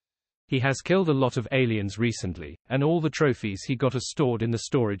 He has killed a lot of aliens recently, and all the trophies he got are stored in the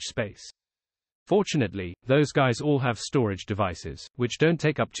storage space. Fortunately, those guys all have storage devices, which don't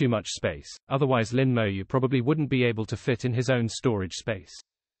take up too much space, otherwise Lin Moyu probably wouldn't be able to fit in his own storage space.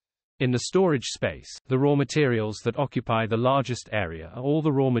 In the storage space, the raw materials that occupy the largest area are all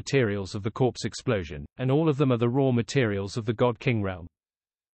the raw materials of the corpse explosion, and all of them are the raw materials of the God King realm.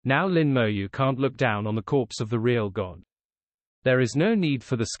 Now Lin Moyu can't look down on the corpse of the real god. There is no need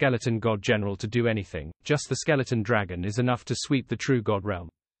for the skeleton god general to do anything, just the skeleton dragon is enough to sweep the true god realm.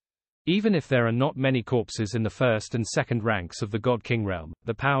 Even if there are not many corpses in the first and second ranks of the God King realm,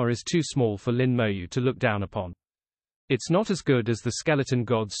 the power is too small for Lin Moyu to look down upon. It's not as good as the skeleton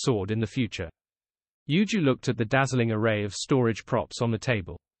god's sword in the future. Yuju looked at the dazzling array of storage props on the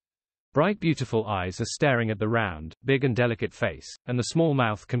table. Bright beautiful eyes are staring at the round, big and delicate face, and the small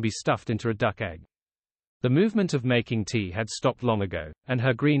mouth can be stuffed into a duck egg. The movement of making tea had stopped long ago, and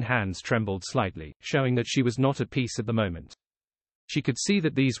her green hands trembled slightly, showing that she was not at peace at the moment. She could see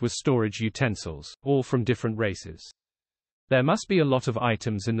that these were storage utensils, all from different races. There must be a lot of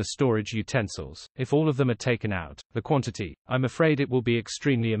items in the storage utensils. If all of them are taken out, the quantity, I'm afraid it will be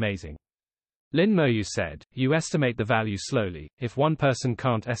extremely amazing. Lin Moyu said, you estimate the value slowly. If one person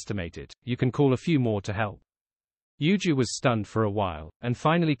can't estimate it, you can call a few more to help. Yuju was stunned for a while, and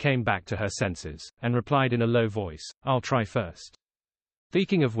finally came back to her senses, and replied in a low voice, I'll try first.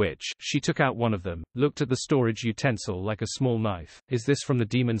 Speaking of which, she took out one of them, looked at the storage utensil like a small knife. Is this from the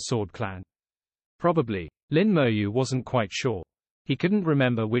Demon Sword clan? Probably. Lin Moyu wasn't quite sure. He couldn't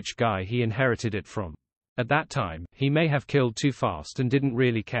remember which guy he inherited it from. At that time, he may have killed too fast and didn't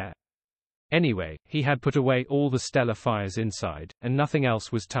really care. Anyway, he had put away all the stellar fires inside, and nothing else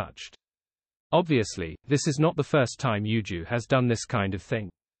was touched. Obviously, this is not the first time Yuju has done this kind of thing.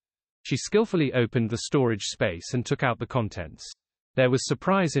 She skillfully opened the storage space and took out the contents. There was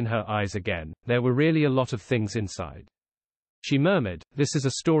surprise in her eyes again. There were really a lot of things inside. She murmured, "This is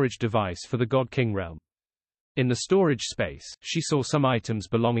a storage device for the God King realm." In the storage space, she saw some items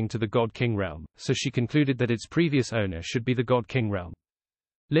belonging to the God King realm, so she concluded that its previous owner should be the God King realm.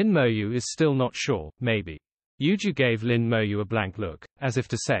 Lin Moyu is still not sure, maybe. Yuju gave Lin Moyu a blank look, as if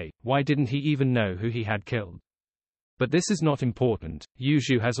to say, why didn't he even know who he had killed? But this is not important.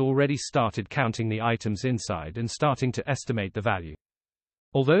 Yuju has already started counting the items inside and starting to estimate the value.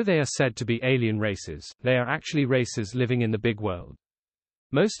 Although they are said to be alien races, they are actually races living in the big world.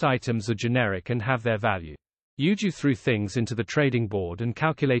 Most items are generic and have their value. Yuju threw things into the trading board and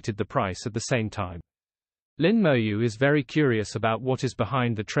calculated the price at the same time. Lin Moyu is very curious about what is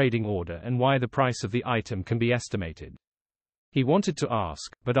behind the trading order and why the price of the item can be estimated. He wanted to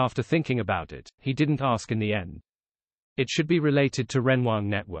ask, but after thinking about it, he didn't ask in the end. It should be related to Renwang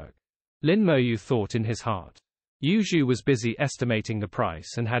network. Lin Moyu thought in his heart. Yuju was busy estimating the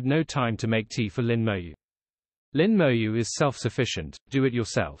price and had no time to make tea for Lin Moyu. Lin Moyu is self-sufficient, do it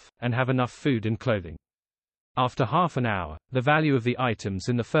yourself, and have enough food and clothing. After half an hour, the value of the items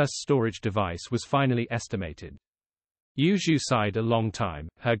in the first storage device was finally estimated. Yuju sighed a long time,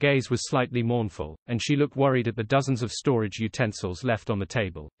 her gaze was slightly mournful, and she looked worried at the dozens of storage utensils left on the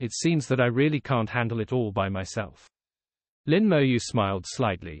table. It seems that I really can't handle it all by myself. Lin Moyu smiled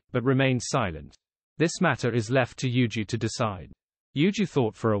slightly, but remained silent. This matter is left to Yuju to decide. Yuju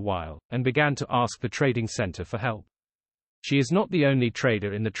thought for a while, and began to ask the trading center for help. She is not the only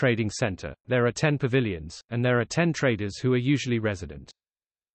trader in the trading center. There are 10 pavilions, and there are 10 traders who are usually resident.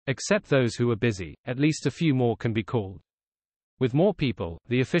 Except those who are busy, at least a few more can be called. With more people,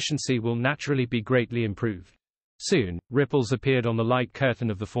 the efficiency will naturally be greatly improved. Soon, ripples appeared on the light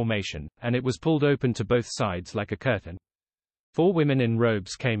curtain of the formation, and it was pulled open to both sides like a curtain. 4 women in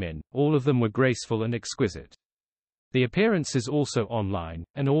robes came in, all of them were graceful and exquisite. The appearance is also online,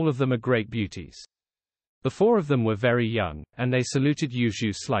 and all of them are great beauties. The 4 of them were very young, and they saluted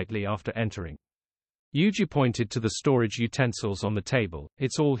Yuju slightly after entering. Yuju pointed to the storage utensils on the table.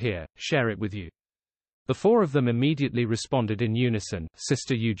 It's all here, share it with you. The 4 of them immediately responded in unison,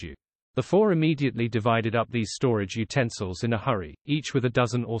 Sister Yuju. The 4 immediately divided up these storage utensils in a hurry, each with a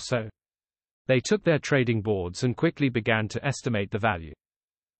dozen or so. They took their trading boards and quickly began to estimate the value.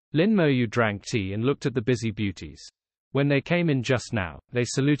 Lin Moyu drank tea and looked at the busy beauties. When they came in just now, they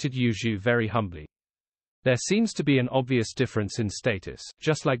saluted Yuju very humbly. There seems to be an obvious difference in status,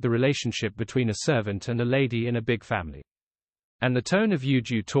 just like the relationship between a servant and a lady in a big family. And the tone of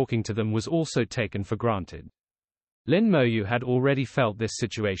Yuju talking to them was also taken for granted. Lin Moyu had already felt this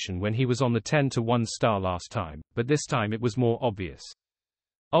situation when he was on the 10 to 1 star last time, but this time it was more obvious.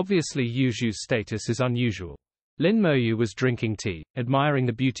 Obviously Yuju's status is unusual. Lin Moyu was drinking tea, admiring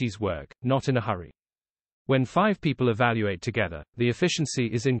the beauty's work, not in a hurry. When 5 people evaluate together, the efficiency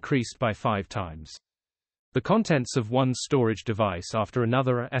is increased by 5 times. The contents of one storage device after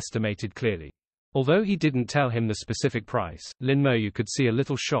another are estimated clearly. Although he didn't tell him the specific price, Lin Moyu could see a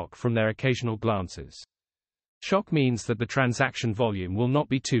little shock from their occasional glances. Shock means that the transaction volume will not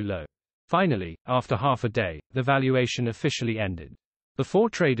be too low. Finally, after half a day, the valuation officially ended. The 4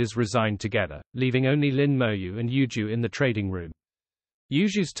 traders resigned together, leaving only Lin Moyu and Yuju in the trading room.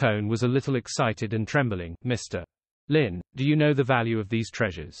 Yuju's tone was a little excited and trembling. Mr. Lin, do you know the value of these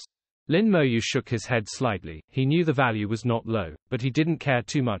treasures? Lin Moyu shook his head slightly. He knew the value was not low, but he didn't care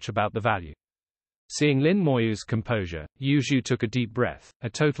too much about the value. Seeing Lin Moyu's composure, Yuju took a deep breath. A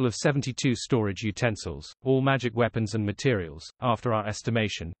total of 72 storage utensils, all magic weapons and materials. After our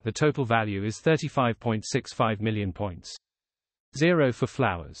estimation, the total value is 35.65 million points. 0 for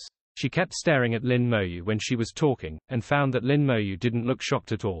flowers. She kept staring at Lin Moyu when she was talking, and found that Lin Moyu didn't look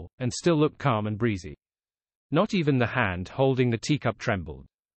shocked at all, and still looked calm and breezy. Not even the hand holding the teacup trembled.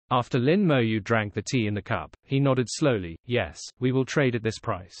 After Lin Moyu drank the tea in the cup, he nodded slowly. Yes, we will trade at this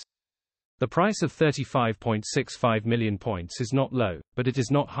price. The price of 35.65 million points is not low, but it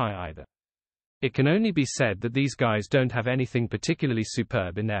is not high either. It can only be said that these guys don't have anything particularly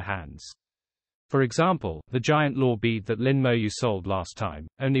superb in their hands. For example, the giant law bead that Lin Moyu sold last time,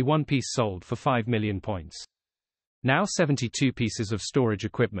 only one piece sold for 5 million points. Now 72 pieces of storage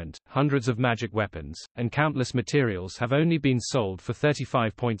equipment, hundreds of magic weapons, and countless materials have only been sold for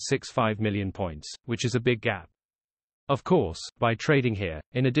 35.65 million points, which is a big gap. Of course, by trading here,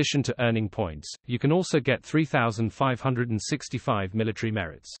 in addition to earning points, you can also get 3,565 military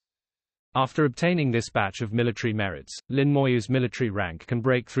merits. After obtaining this batch of military merits, Lin Moyu's military rank can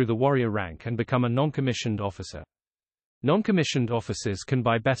break through the warrior rank and become a non-commissioned officer. Non-commissioned officers can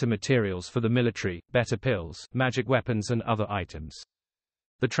buy better materials for the military, better pills, magic weapons and other items.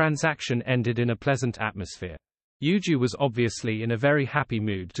 The transaction ended in a pleasant atmosphere. Yuju was obviously in a very happy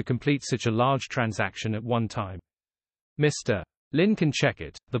mood to complete such a large transaction at one time. Mr. Lin can check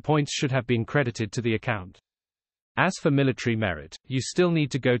it, the points should have been credited to the account. As for military merit, you still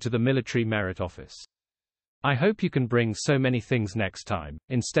need to go to the military merit office. I hope you can bring so many things next time,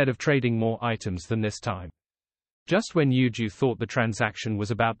 instead of trading more items than this time. Just when Yuju thought the transaction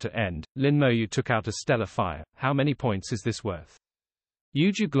was about to end, Lin Moyu took out a stellar fire. How many points is this worth?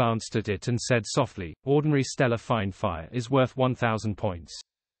 Yuju glanced at it and said softly, ordinary stellar fine fire is worth 1,000 points.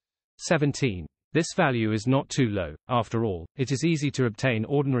 17. This value is not too low, after all, it is easy to obtain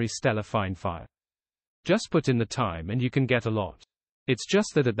ordinary stellar fine fire. Just put in the time and you can get a lot. It's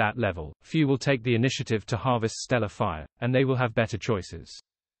just that at that level, few will take the initiative to harvest stellar fire, and they will have better choices.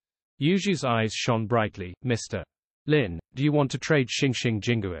 Yuju's eyes shone brightly. Mr. Lin, do you want to trade Xingxing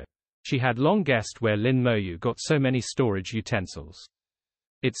Jingue? She had long guessed where Lin Moyu got so many storage utensils.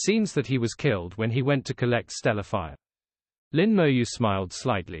 It seems that he was killed when he went to collect stellar fire. Lin Moyu smiled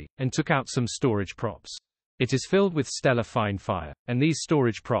slightly, and took out some storage props. It is filled with stellar fine fire, and these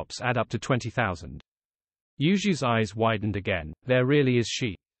storage props add up to 20,000. Yuju's eyes widened again. There really is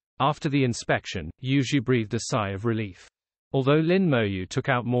she. After the inspection, Yuju breathed a sigh of relief. Although Lin Moyu took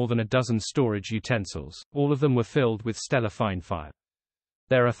out more than a dozen storage utensils, all of them were filled with stellar fine fire.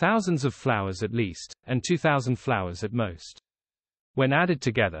 There are thousands of flowers at least, and 2,000 flowers at most. When added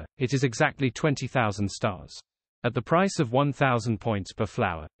together, it is exactly 20,000 stars. At the price of 1,000 points per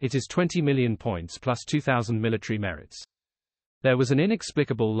flower, it is 20 million points plus 2,000 military merits. There was an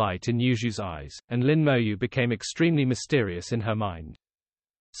inexplicable light in Yuju's eyes, and Lin Moyu became extremely mysterious in her mind.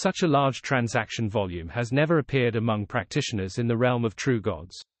 Such a large transaction volume has never appeared among practitioners in the realm of true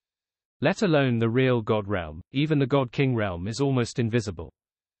gods. Let alone the real god realm, even the god king realm is almost invisible.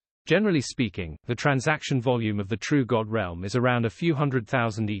 Generally speaking, the transaction volume of the true god realm is around a few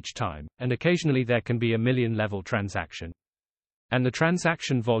 100,000 each time, and occasionally there can be a million-level transaction. And the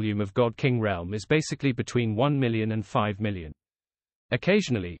transaction volume of god king realm is basically between 1 million and 5 million.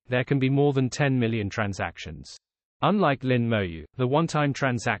 Occasionally, there can be more than 10 million transactions. Unlike Lin Moyu, the one-time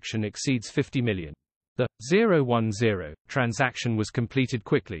transaction exceeds 50 million. The 010 transaction was completed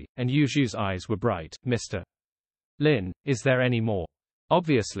quickly, and Yuju's eyes were bright. Mr. Lin, is there any more?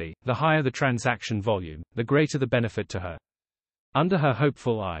 Obviously, the higher the transaction volume, the greater the benefit to her. Under her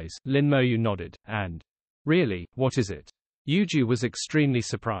hopeful eyes, Lin Moyu nodded, and, really, what is it? Yuju was extremely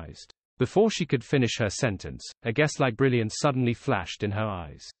surprised. Before she could finish her sentence, a guess-like brilliance suddenly flashed in her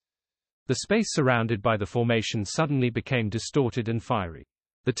eyes. The space surrounded by the formation suddenly became distorted and fiery.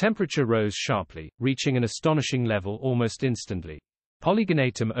 The temperature rose sharply, reaching an astonishing level almost instantly.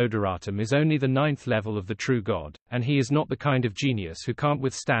 Polygonatum odoratum is only the 9th level of the true god, and he is not the kind of genius who can't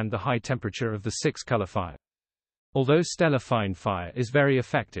withstand the high temperature of the 6-color fire. Although stellar fine fire is very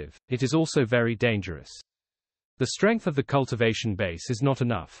effective, it is also very dangerous. The strength of the cultivation base is not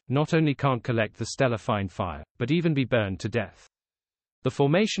enough, not only can't collect the stellar fine fire, but even be burned to death. The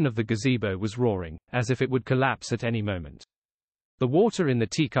formation of the gazebo was roaring, as if it would collapse at any moment. The water in the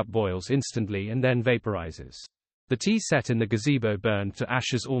teacup boils instantly and then vaporizes. The tea set in the gazebo burned to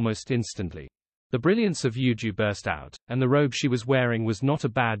ashes almost instantly. The brilliance of Yuju burst out, and the robe she was wearing was not a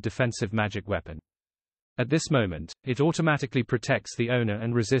bad defensive magic weapon. At this moment, it automatically protects the owner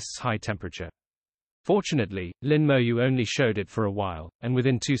and resists high temperature. Fortunately, Lin Moyu only showed it for a while, and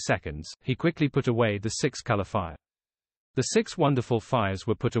within 2 seconds, he quickly put away the 6-color fire. The 6 wonderful fires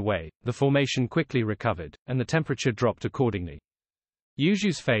were put away, the formation quickly recovered, and the temperature dropped accordingly.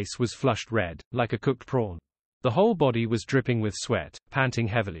 Yuju's face was flushed red, like a cooked prawn. The whole body was dripping with sweat, panting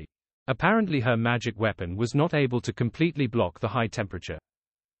heavily. Apparently her magic weapon was not able to completely block the high temperature.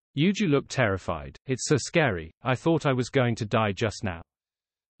 Yuju looked terrified. It's so scary, I thought I was going to die just now.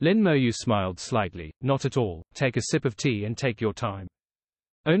 Lin Moyu smiled slightly. Not at all, take a sip of tea and take your time.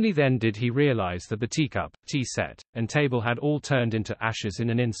 Only then did he realize that the teacup, tea set, and table had all turned into ashes in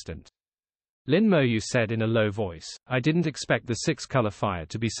an instant. Lin Moyu said in a low voice, I didn't expect the 6-color fire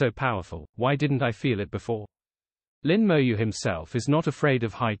to be so powerful, why didn't I feel it before? Lin Moyu himself is not afraid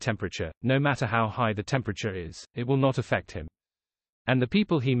of high temperature, no matter how high the temperature is, it will not affect him. And the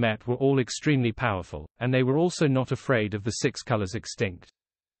people he met were all extremely powerful, and they were also not afraid of the six colors extinct.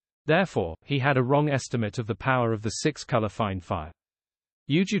 Therefore, he had a wrong estimate of the power of the six-color fine fire.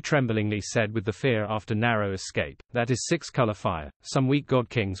 Yuju tremblingly said with the fear after narrow escape, that is six-color fire, some weak god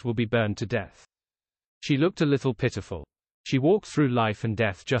kings will be burned to death. She looked a little pitiful. She walked through life and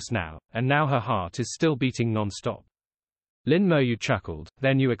death just now, and now her heart is still beating non-stop. Lin Moyu chuckled,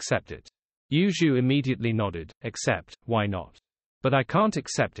 then you accept it. Yuju immediately nodded, accept, why not? But I can't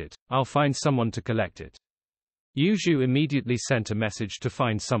accept it, I'll find someone to collect it. Yuju immediately sent a message to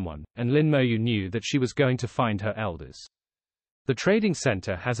find someone, and Lin Moyu knew that she was going to find her elders. The trading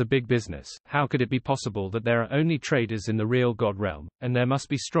center has a big business, how could it be possible that there are only traders in the real god realm, and there must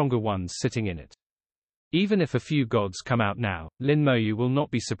be stronger ones sitting in it? Even if a few gods come out now, Lin Moyu will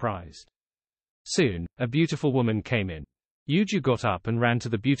not be surprised. Soon, a beautiful woman came in. Yuju got up and ran to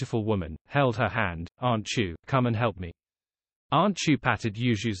the beautiful woman, held her hand, Aunt Chu, come and help me. Aunt Chu patted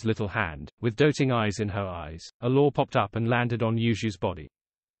Yuju's little hand, with doting eyes in her eyes. A law popped up and landed on Yuju's body.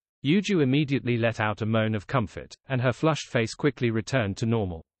 Yuju immediately let out a moan of comfort, and her flushed face quickly returned to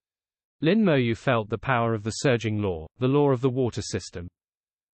normal. Lin Moyu felt the power of the surging law, the law of the water system.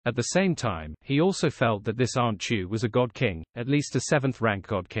 At the same time, he also felt that this Aunt Chu was a god king, at least a 7th-rank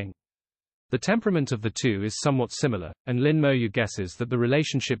god king. The temperament of the two is somewhat similar, and Lin Moyu guesses that the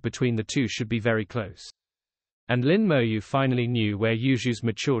relationship between the two should be very close. And Lin Moyu finally knew where Yuju's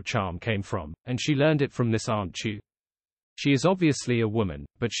mature charm came from, and she learned it from this Aunt Chu. She is obviously a woman,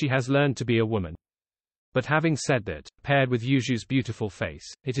 but she has learned to be a woman. But having said that, paired with Yuju's beautiful face,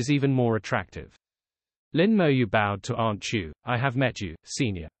 it is even more attractive. Lin Moyu bowed to Aunt Chu, I have met you,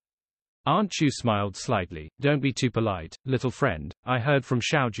 senior. Aunt Chu smiled slightly, don't be too polite, little friend, I heard from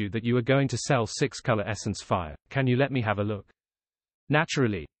Xiaoju that you are going to sell 6-color essence fire, can you let me have a look?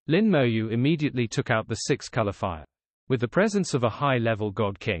 Naturally. Lin Moyu immediately took out the 6-color fire. With the presence of a high-level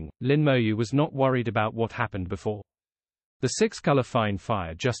god king, Lin Moyu was not worried about what happened before. The 6-color fine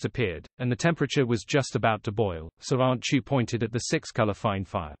fire just appeared, and the temperature was just about to boil, so Aunt Chu pointed at the 6-color fine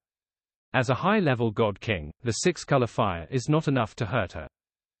fire. As a high-level god king, the 6-color fire is not enough to hurt her.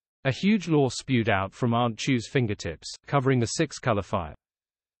 A huge law spewed out from Aunt Chu's fingertips, covering the 6-color fire.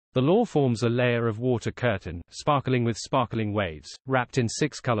 The law forms a layer of water curtain, sparkling with sparkling waves, wrapped in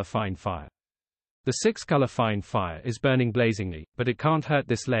 6-color fine fire. The 6-color fine fire is burning blazingly, but it can't hurt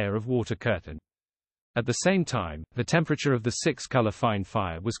this layer of water curtain. At the same time, the temperature of the 6-color fine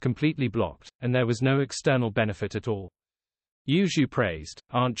fire was completely blocked, and there was no external benefit at all. Yuju praised,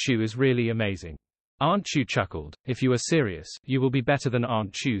 Aunt Chu is really amazing. Aunt Chu chuckled, if you are serious, you will be better than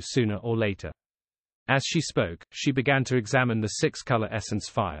Aunt Chu sooner or later. As she spoke, she began to examine the 6-color essence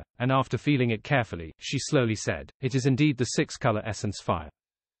fire, and after feeling it carefully, she slowly said, it is indeed the 6-color essence fire.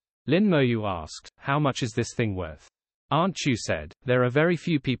 Lin Moyu asked, how much is this thing worth? Aunt Chu said, there are very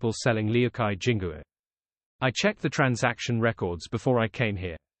few people selling Liukai Jingue. I checked the transaction records before I came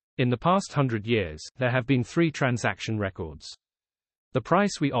here. In the past 100 years, there have been 3 transaction records. The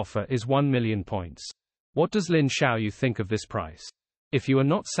price we offer is 1 million points. What does Lin Xiaoyu think of this price? If you are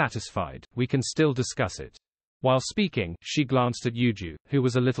not satisfied, we can still discuss it. While speaking, she glanced at Yuju, who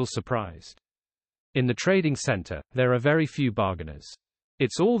was a little surprised. In the trading center, there are very few bargainers.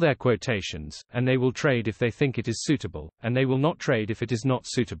 It's all their quotations, and they will trade if they think it is suitable, and they will not trade if it is not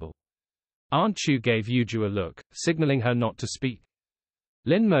suitable. Aunt Chu gave Yuju a look, signaling her not to speak.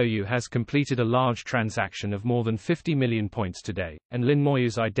 Lin Moyu has completed a large transaction of more than 50 million points today, and Lin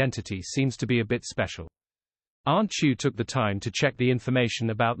Moyu's identity seems to be a bit special. Aunt Chu took the time to check the information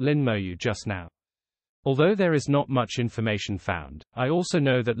about Lin Moyu just now. Although there is not much information found, I also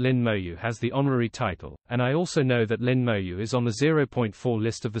know that Lin Moyu has the honorary title, and I also know that Lin Moyu is on the 0.4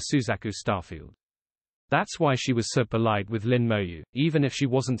 list of the Suzaku Starfield. That's why she was so polite with Lin Moyu, even if she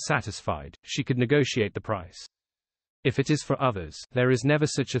wasn't satisfied, she could negotiate the price. If it is for others, there is never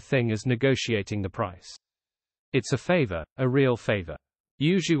such a thing as negotiating the price. It's a favor, a real favor.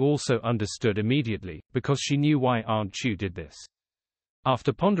 Yuju also understood immediately, because she knew why Aunt Chu did this.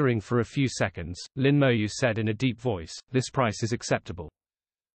 After pondering for a few seconds, Lin Moyu said in a deep voice, this price is acceptable.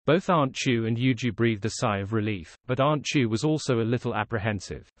 Both Aunt Chu and Yuju breathed a sigh of relief, but Aunt Chu was also a little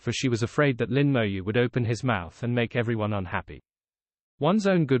apprehensive, for she was afraid that Lin Moyu would open his mouth and make everyone unhappy. One's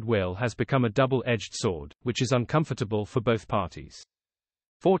own goodwill has become a double-edged sword, which is uncomfortable for both parties.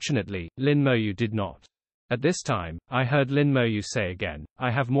 Fortunately, Lin Moyu did not. At this time, I heard Lin Moyu say again, I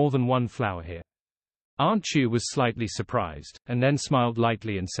have more than one flower here. Aunt Chu was slightly surprised, and then smiled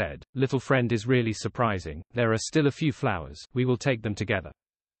lightly and said, little friend is really surprising, there are still a few flowers, we will take them together.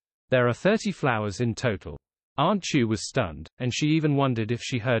 There are 30 flowers in total. Aunt Chu was stunned, and she even wondered if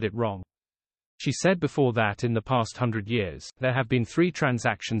she heard it wrong. She said before that in the past 100 years, there have been 3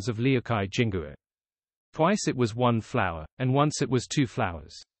 transactions of Liukai Jinguo. Twice it was 1 flower, and once it was 2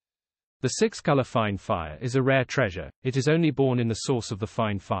 flowers. The 6-color fine fire is a rare treasure, it is only born in the source of the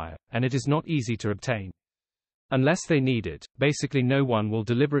fine fire, and it is not easy to obtain. Unless they need it, basically no one will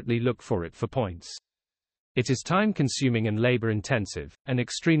deliberately look for it for points. It is time-consuming and labor-intensive, and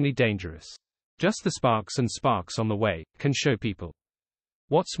extremely dangerous. Just the sparks and sparks on the way can show people.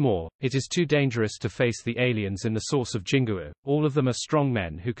 What's more, it is too dangerous to face the aliens in the source of Jinguo. All of them are strong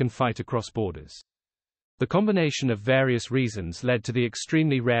men who can fight across borders. The combination of various reasons led to the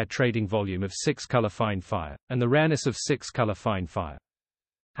extremely rare trading volume of 6-color fine fire, and the rareness of 6-color fine fire.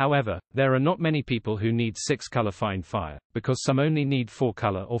 However, there are not many people who need 6-color fine fire, because some only need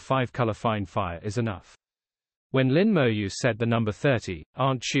 4-color or 5-color fine fire is enough. When Lin Moyu said the number 30,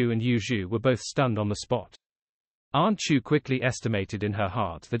 Aunt Chu and Yu Zhu were both stunned on the spot. Aunt Chu quickly estimated in her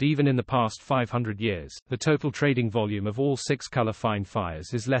heart that even in the past 500 years, the total trading volume of all 6-color fine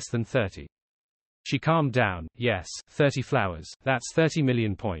fires is less than 30. She calmed down. Yes, 30 flowers, that's 30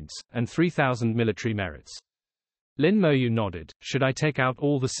 million points, and 3,000 military merits. Lin Moyu nodded. Should I take out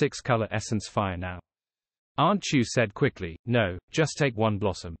all the 6-color essence fire now? Aunt Chu said quickly, no, just take 1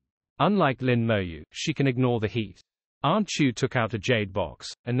 blossom. Unlike Lin Moyu, she can ignore the heat. Aunt Chu took out a jade box,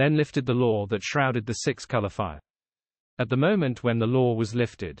 and then lifted the law that shrouded the 6-color fire. At the moment when the law was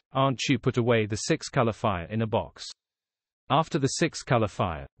lifted, Aunt Chu put away the 6-color fire in a box. After the 6-color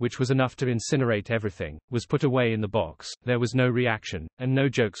fire, which was enough to incinerate everything, was put away in the box, there was no reaction, and no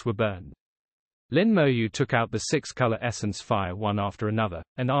jokes were burned. Lin Moyu took out the 6-color essence fire one after another,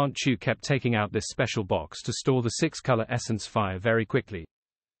 and Aunt Chu kept taking out this special box to store the 6-color essence fire very quickly.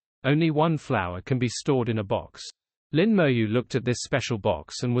 Only 1 flower can be stored in a box. Lin Moyu looked at this special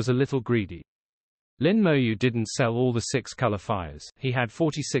box and was a little greedy. Lin Moyu didn't sell all the 6-color fires, he had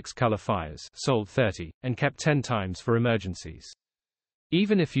 46 color fires, sold 30, and kept 10 times for emergencies.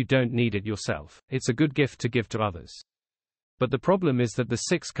 Even if you don't need it yourself, it's a good gift to give to others. But the problem is that the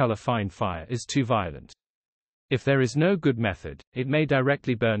 6-color fine fire is too violent. If there is no good method, it may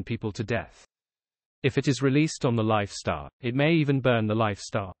directly burn people to death. If it is released on the life star, it may even burn the life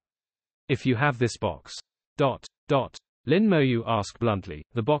star. If you have this box. Lin Moyu asked bluntly,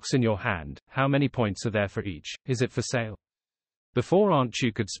 the box in your hand, how many points are there for each, is it for sale? Before Aunt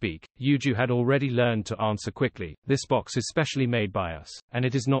Chu could speak, Yu Zhu had already learned to answer quickly, this box is specially made by us, and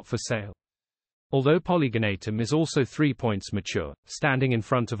it is not for sale. Although Polygonatum is also 3 points mature, standing in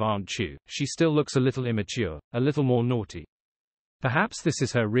front of Aunt Chu, she still looks a little immature, a little more naughty. Perhaps this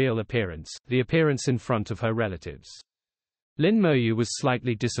is her real appearance, the appearance in front of her relatives. Lin Moyu was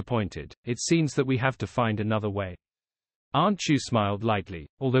slightly disappointed. It seems that we have to find another way. Aunt Chu smiled lightly.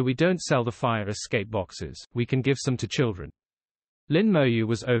 Although we don't sell the fire escape boxes, we can give some to children. Lin Moyu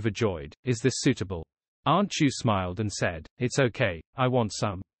was overjoyed. Is this suitable? Aunt Chu smiled and said, it's okay, I want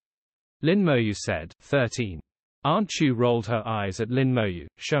some. Lin Moyu said, 13. Aunt Chu rolled her eyes at Lin Moyu,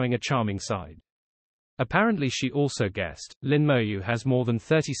 showing a charming side. Apparently she also guessed, Lin Moyu has more than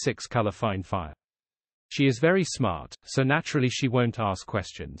 36 color fine fire. She is very smart, so naturally she won't ask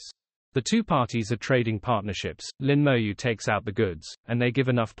questions. The 2 parties are trading partnerships, Lin Moyu takes out the goods, and they give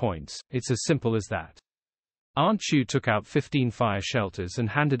enough points, it's as simple as that. Aunt Chu took out 15 fire shelters and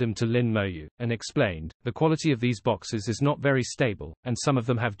handed them to Lin Moyu, and explained, the quality of these boxes is not very stable, and some of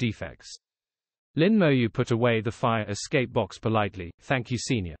them have defects. Lin Moyu put away the fire escape box politely, thank you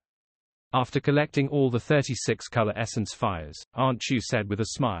senior. After collecting all the 36 color essence fires, Aunt Chu said with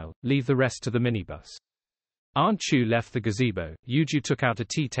a smile, leave the rest to the minibus. Aunt Chu left the gazebo. Yu Zhu took out a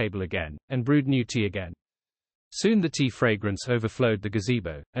tea table again, and brewed new tea again. Soon the tea fragrance overflowed the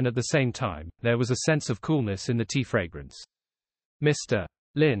gazebo, and at the same time, there was a sense of coolness in the tea fragrance. Mr.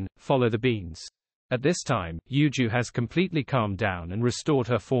 Lin, follow the beans. At this time, Yu Zhu has completely calmed down and restored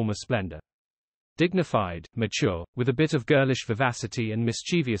her former splendor. Dignified, mature, with a bit of girlish vivacity and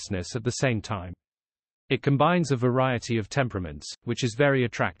mischievousness at the same time. It combines a variety of temperaments, which is very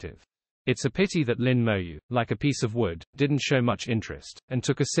attractive. It's a pity that Lin Moyu, like a piece of wood, didn't show much interest, and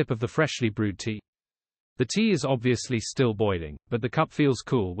took a sip of the freshly brewed tea. The tea is obviously still boiling, but the cup feels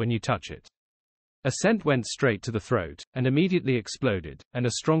cool when you touch it. A scent went straight to the throat, and immediately exploded, and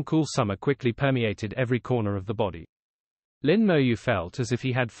a strong cool summer quickly permeated every corner of the body. Lin Moyu felt as if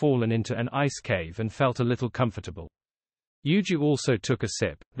he had fallen into an ice cave and felt a little comfortable. Yu Zhu also took a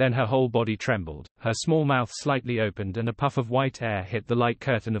sip, then her whole body trembled, her small mouth slightly opened and a puff of white air hit the light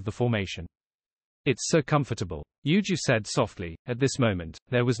curtain of the formation. It's so comfortable, Yu Zhu said softly. At this moment,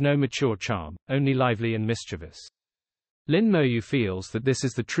 there was no mature charm, only lively and mischievous. Lin Moyu feels that this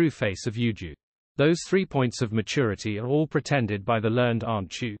is the true face of Yu Zhu. Those 3 points of maturity are all pretended by the learned Aunt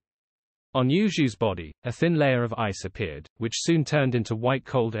Chu. On Yuju's body, a thin layer of ice appeared, which soon turned into white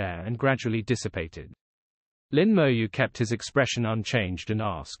cold air and gradually dissipated. Lin Moyu kept his expression unchanged and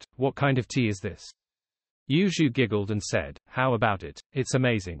asked, "What kind of tea is this?" Yuju giggled and said, "How about it? It's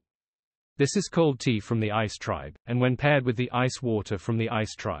amazing. This is cold tea from the ice tribe, and when paired with the ice water from the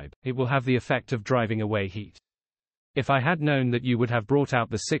ice tribe, it will have the effect of driving away heat. If I had known that you would have brought out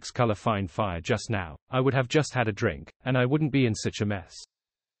the 6-color fine fire just now, I would have just had a drink, and I wouldn't be in such a mess."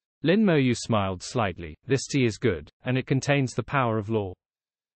 Lin Moyu smiled slightly. "This tea is good, and it contains the power of law."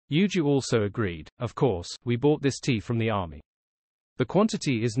 Yuju also agreed, "Of course, we bought this tea from the army. The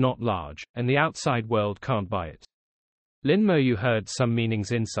quantity is not large, and the outside world can't buy it." Lin Moyu heard some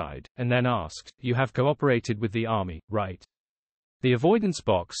meanings inside, and then asked, "You have cooperated with the army, right? The avoidance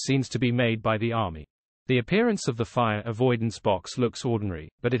box seems to be made by the army. The appearance of the fire avoidance box looks ordinary,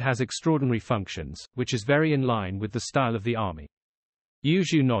 but it has extraordinary functions, which is very in line with the style of the army."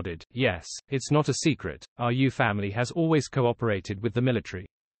 Yuju nodded. "Yes, it's not a secret, our Yu family has always cooperated with the military.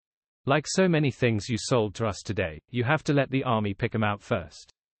 Like so many things you sold to us today, you have to let the army pick them out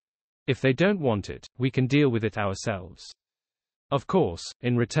first. If they don't want it, we can deal with it ourselves. Of course,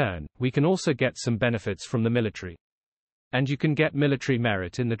 in return, we can also get some benefits from the military. And you can get military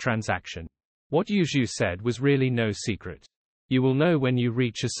merit in the transaction." What Yuju said was really no secret. You will know when you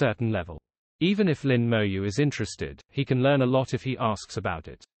reach a certain level. Even if Lin Moyu is interested, he can learn a lot if he asks about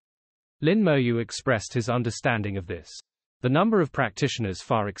it. Lin Moyu expressed his understanding of this. The number of practitioners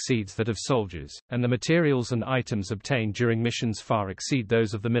far exceeds that of soldiers, and the materials and items obtained during missions far exceed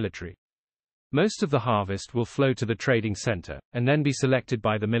those of the military. Most of the harvest will flow to the trading center, and then be selected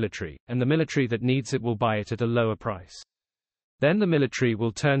by the military, and the military that needs it will buy it at a lower price. Then the military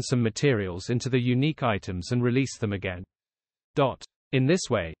will turn some materials into the unique items and release them again. In this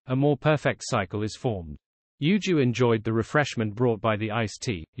way, a more perfect cycle is formed. Yuju enjoyed the refreshment brought by the iced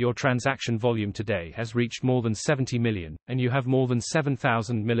tea. Your transaction volume today has reached more than 70 million, and you have more than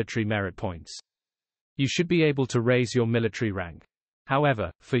 7,000 military merit points. You should be able to raise your military rank. However,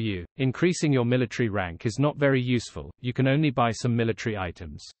 for you, increasing your military rank is not very useful, you can only buy some military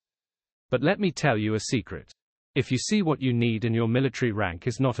items. But let me tell you a secret. If you see what you need and your military rank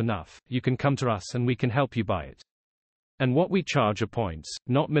is not enough, you can come to us and we can help you buy it. And what we charge are points,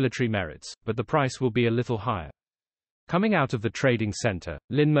 not military merits, but the price will be a little higher." Coming out of the trading center,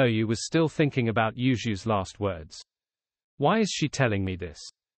 Lin Moyu was still thinking about Yuju's last words. Why is she telling me this?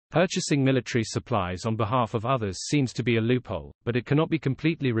 Purchasing military supplies on behalf of others seems to be a loophole, but it cannot be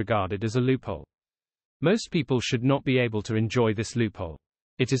completely regarded as a loophole. Most people should not be able to enjoy this loophole.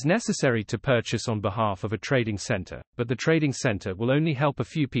 It is necessary to purchase on behalf of a trading center, but the trading center will only help a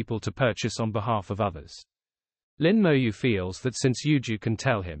few people to purchase on behalf of others. Lin Moyu feels that since Yuju can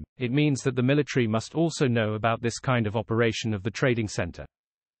tell him, it means that the military must also know about this kind of operation of the trading center.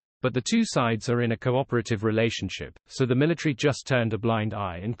 But the two sides are in a cooperative relationship, so the military just turned a blind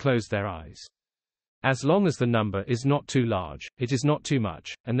eye and closed their eyes. As long as the number is not too large, it is not too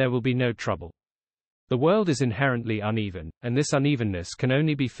much, and there will be no trouble. The world is inherently uneven, and this unevenness can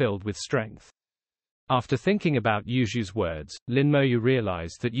only be filled with strength. After thinking about Yuju's words, Lin Moyu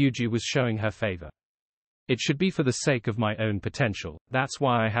realized that Yuju was showing her favor. It should be for the sake of my own potential, that's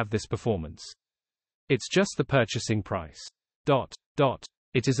why I have this performance. It's just the purchasing price.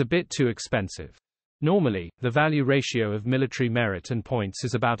 It is a bit too expensive. Normally, the value ratio of military merit and points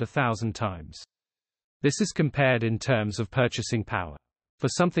is about 1,000 times. This is compared in terms of purchasing power. For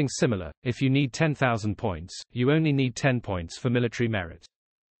something similar, if you need 10,000 points, you only need 10 points for military merit.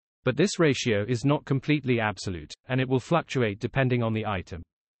 But this ratio is not completely absolute, and it will fluctuate depending on the item.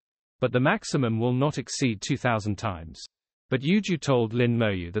 But the maximum will not exceed 2,000 times. But Yuju told Lin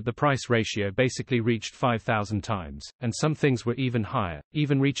Moyu that the price ratio basically reached 5,000 times, and some things were even higher,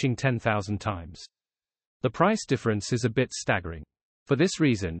 even reaching 10,000 times. The price difference is a bit staggering. For this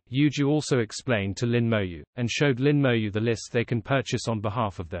reason, Yuju also explained to Lin Moyu, and showed Lin Moyu the list they can purchase on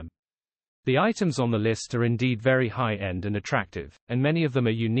behalf of them. The items on the list are indeed very high-end and attractive, and many of them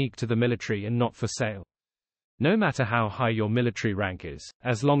are unique to the military and not for sale. No matter how high your military rank is,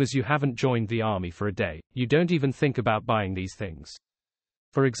 as long as you haven't joined the army for a day, you don't even think about buying these things.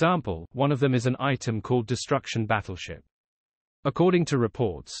 For example, one of them is an item called Destruction Battleship. According to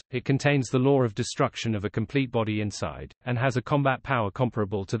reports, it contains the law of destruction of a complete body inside, and has a combat power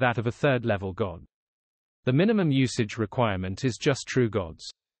comparable to that of a third-level god. The minimum usage requirement is just true gods.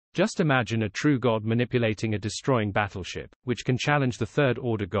 Just imagine a true god manipulating a destroying battleship, which can challenge the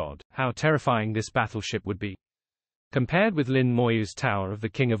third-order god. How terrifying this battleship would be. Compared with Lin Moyu's Tower of the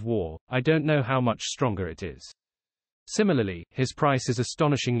King of War, I don't know how much stronger it is. Similarly, his price is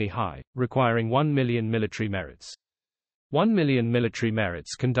astonishingly high, requiring 1 million military merits. 1 million military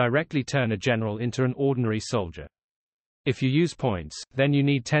merits can directly turn a general into an ordinary soldier. If you use points, then you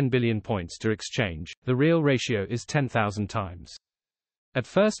need 10 billion points to exchange. The real ratio is 10,000 times. At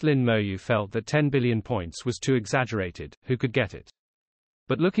first Lin Moyu felt that 10 billion points was too exaggerated, who could get it?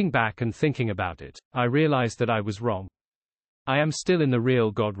 But looking back and thinking about it, I realized that I was wrong. I am still in the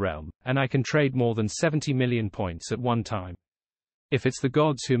real God realm, and I can trade more than 70 million points at one time. If it's the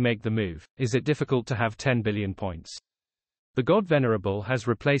gods who make the move, is it difficult to have 10 billion points? The God Venerable has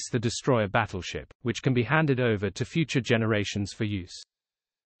replaced the destroyer battleship, which can be handed over to future generations for use.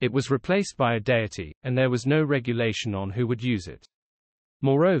 It was replaced by a deity, and there was no regulation on who would use it.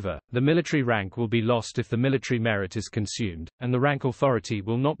 Moreover, the military rank will be lost if the military merit is consumed, and the rank authority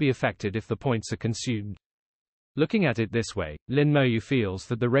will not be affected if the points are consumed. Looking at it this way, Lin Moyu feels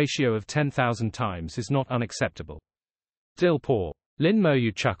that the ratio of 10,000 times is not unacceptable. Still poor. Lin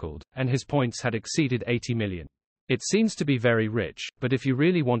Moyu chuckled, and his points had exceeded 80 million. It seems to be very rich, but if you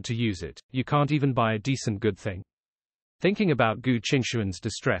really want to use it, you can't even buy a decent good thing. Thinking about Gu Qingshuan's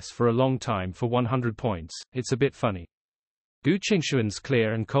distress for a long time for 100 points, it's a bit funny. Gu Qingshuan's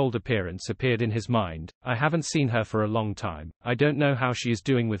clear and cold appearance appeared in his mind. I haven't seen her for a long time. I don't know how she is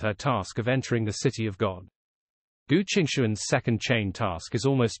doing with her task of entering the city of God. Gu Qingshuan's second chain task is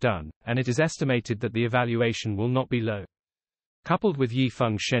almost done, and it is estimated that the evaluation will not be low. Coupled with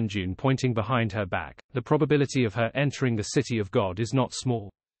Yifeng Shenjun pointing behind her back, the probability of her entering the city of God is not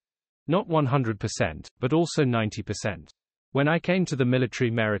small. Not 100%, but also 90%. When I came to the military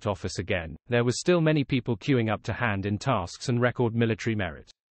merit office again, there were still many people queuing up to hand in tasks and record military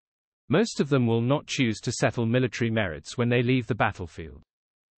merit. Most of them will not choose to settle military merits when they leave the battlefield.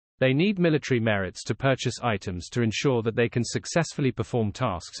 They need military merits to purchase items to ensure that they can successfully perform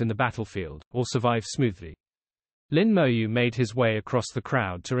tasks in the battlefield, or survive smoothly. Lin Moyu made his way across the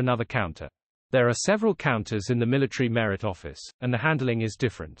crowd to another counter. There are several counters in the military merit office, and the handling is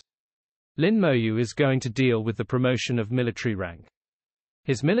different. Lin Moyu is going to deal with the promotion of military rank.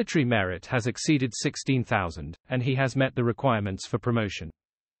 His military merit has exceeded 16,000, and he has met the requirements for promotion.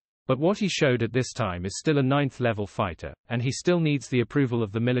 But what he showed at this time is still a 9th level fighter, and he still needs the approval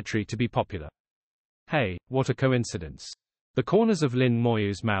of the military to be popular. Hey, what a coincidence. The corners of Lin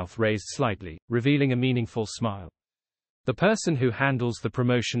Moyu's mouth raised slightly, revealing a meaningful smile. The person who handles the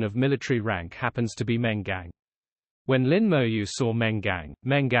promotion of military rank happens to be Meng Gang. When Lin Moyu saw Meng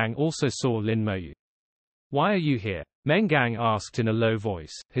Gang also saw Lin Moyu. Why are you here? Meng Gang asked in a low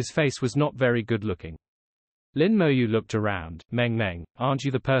voice. His face was not very good looking. Lin Moyu looked around. Meng, aren't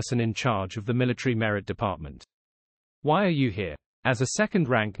you the person in charge of the military merit department? Why are you here? As a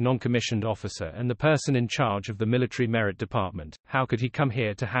second-rank non-commissioned officer and the person in charge of the military merit department, how could he come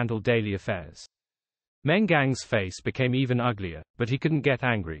here to handle daily affairs? Meng Gang's face became even uglier, but he couldn't get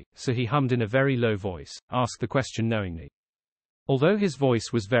angry, so he hummed in a very low voice, asked the question knowingly. Although his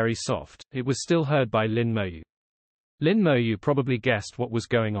voice was very soft, it was still heard by Lin Moyu. Lin Moyu probably guessed what was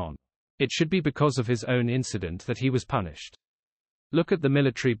going on. It should be because of his own incident that he was punished. Look at the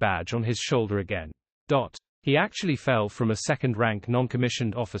military badge on his shoulder again. He actually fell from a second-rank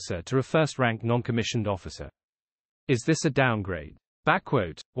non-commissioned officer to a first-rank non-commissioned officer. Is this a downgrade?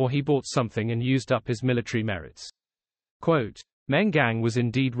 Or he bought something and used up his military merits. Meng Gang was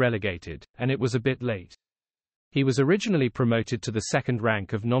indeed relegated, and it was a bit late. He was originally promoted to the second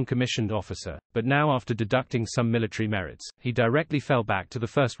rank of non-commissioned officer, but now after deducting some military merits, he directly fell back to the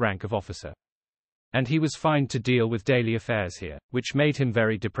first rank of officer. And he was fined to deal with daily affairs here, which made him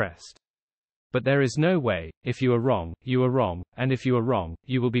very depressed. But there is no way. If you are wrong, you are wrong, and if you are wrong,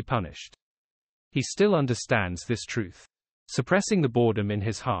 you will be punished. He still understands this truth. Suppressing the boredom in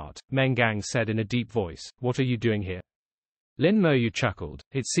his heart, Meng Gang said in a deep voice, "What are you doing here?" Lin Moyu chuckled.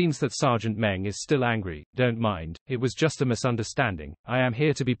 It seems that Sergeant Meng is still angry. Don't mind, it was just a misunderstanding. I am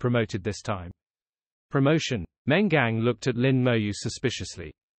here to be promoted this time. Promotion? Meng Gang looked at Lin Moyu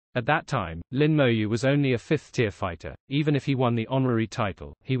suspiciously. At that time, Lin Moyu was only a 5th-tier fighter. Even if he won the honorary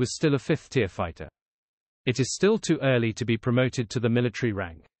title, he was still a 5th-tier fighter. It is still too early to be promoted to the military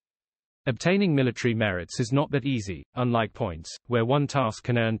rank. Obtaining military merits is not that easy, unlike points, where one task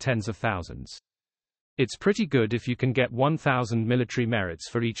can earn tens of thousands. It's pretty good if you can get 1,000 military merits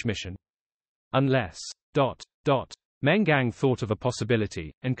for each mission. Unless. Meng Gang thought of a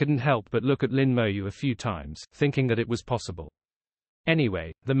possibility, and couldn't help but look at Lin Moyu a few times, thinking that it was possible.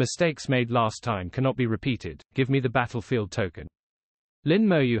 Anyway, the mistakes made last time cannot be repeated. Give me the battlefield token. Lin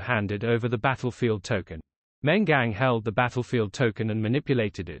Moyu handed over the battlefield token. Meng Gang held the battlefield token and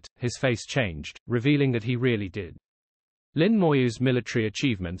manipulated it. His face changed, revealing that he really did. Lin Moyu's military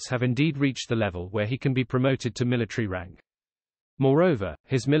achievements have indeed reached the level where he can be promoted to military rank. Moreover,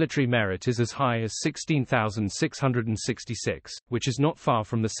 his military merit is as high as 16,666, which is not far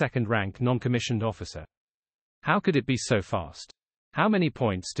from the second-rank non-commissioned officer. How could it be so fast? How many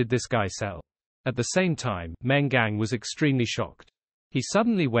points did this guy sell? At the same time, Meng Gang was extremely shocked. He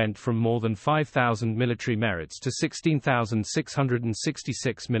suddenly went from more than 5,000 military merits to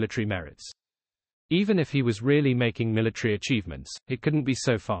 16,666 military merits. Even if he was really making military achievements, it couldn't be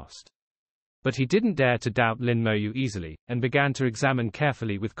so fast. But he didn't dare to doubt Lin Moyu easily, and began to examine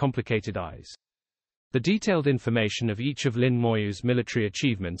carefully with complicated eyes. The detailed information of each of Lin Moyu's military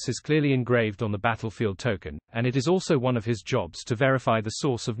achievements is clearly engraved on the battlefield token, and it is also one of his jobs to verify the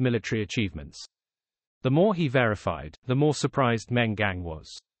source of military achievements. The more he verified, the more surprised Meng Gang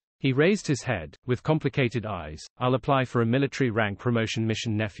was. He raised his head, with complicated eyes. I'll apply for a military rank promotion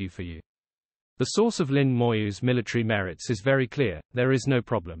mission, nephew, for you. The source of Lin Moyu's military merits is very clear, there is no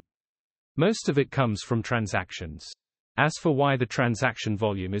problem. Most of it comes from transactions. As for why the transaction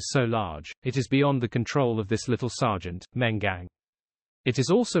volume is so large, it is beyond the control of this little sergeant, Meng Gang. It is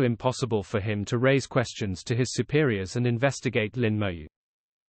also impossible for him to raise questions to his superiors and investigate Lin Moyu.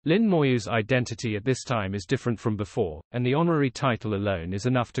 Lin Moyu's identity at this time is different from before, and the honorary title alone is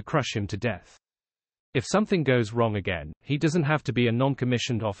enough to crush him to death. If something goes wrong again, he doesn't have to be a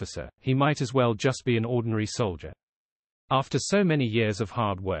non-commissioned officer, he might as well just be an ordinary soldier. After so many years of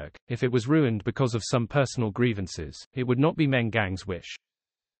hard work, if it was ruined because of some personal grievances, it would not be Meng Gang's wish.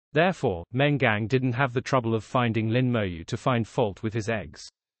 Therefore, Meng Gang didn't have the trouble of finding Lin Moyu to find fault with his eggs.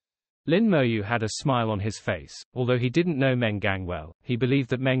 Lin Moyu had a smile on his face. Although he didn't know Meng Gang well, he believed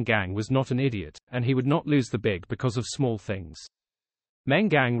that Meng Gang was not an idiot, and he would not lose the big because of small things. Meng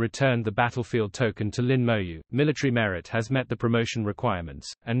Gang returned the battlefield token to Lin Moyu. Military merit has met the promotion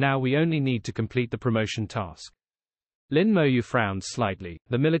requirements, and now we only need to complete the promotion task. Lin Moyu frowned slightly.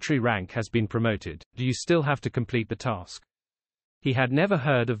 The military rank has been promoted. Do you still have to complete the task? He had never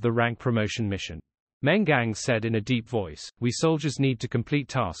heard of the rank promotion mission. Meng Gang said in a deep voice, we soldiers need to complete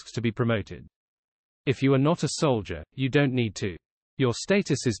tasks to be promoted. If you are not a soldier, you don't need to. Your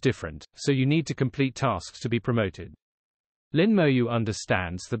status is different, so you need to complete tasks to be promoted. Lin Moyu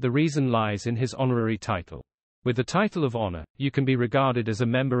understands that the reason lies in his honorary title. With the title of honor, you can be regarded as a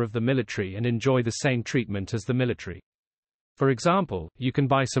member of the military and enjoy the same treatment as the military. For example, you can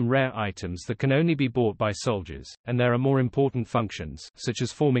buy some rare items that can only be bought by soldiers, and there are more important functions, such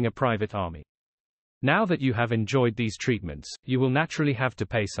as forming a private army. Now that you have enjoyed these treatments, you will naturally have to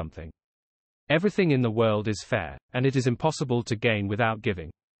pay something. Everything in the world is fair, and it is impossible to gain without giving.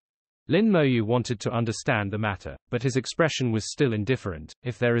 Lin Moyu wanted to understand the matter, but his expression was still indifferent.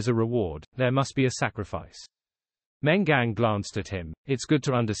 If there is a reward, there must be a sacrifice. Meng Gang glanced at him. It's good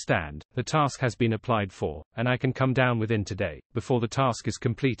to understand, the task has been applied for, and I can come down within today. Before the task is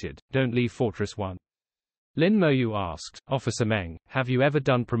completed, don't leave Fortress 1. Lin Moyu asked, Officer Meng, have you ever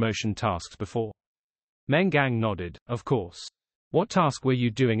done promotion tasks before? Meng Gang nodded, of course. What task were you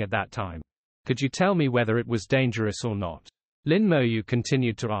doing at that time? Could you tell me whether it was dangerous or not? Lin Moyu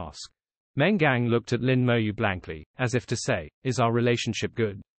continued to ask. Meng Gang looked at Lin Moyu blankly, as if to say, is our relationship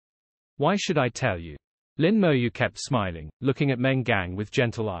good? Why should I tell you? Lin Moyu kept smiling, looking at Meng Gang with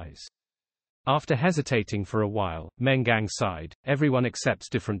gentle eyes. After hesitating for a while, Meng Gang sighed. Everyone accepts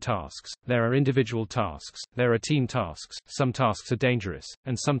different tasks. There are individual tasks, there are team tasks, some tasks are dangerous,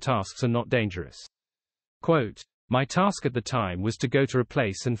 and some tasks are not dangerous. Quote, my task at the time was to go to a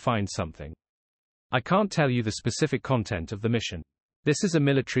place and find something. I can't tell you the specific content of the mission. This is a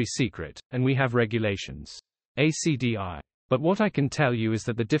military secret, and we have regulations. ACDI. But what I can tell you is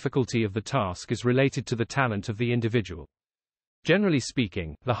that the difficulty of the task is related to the talent of the individual. Generally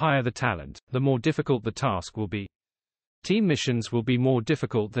speaking, the higher the talent, the more difficult the task will be. Team missions will be more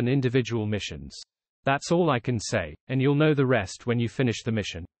difficult than individual missions. That's all I can say, and you'll know the rest when you finish the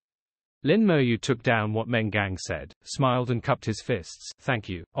mission. Lin Moyu took down what Meng Gang said, smiled and cupped his fists. Thank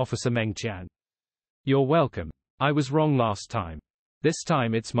you, Officer Meng Tian. You're welcome. I was wrong last time. This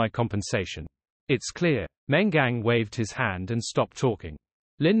time it's my compensation. It's clear. Meng Gang waved his hand and stopped talking.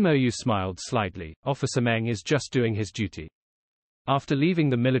 Lin Moyu smiled slightly. Officer Meng is just doing his duty. After leaving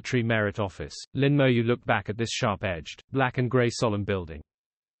the military merit office, Lin Moyu looked back at this sharp-edged, black and grey solemn building.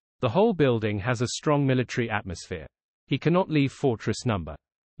 The whole building has a strong military atmosphere. He cannot leave Fortress number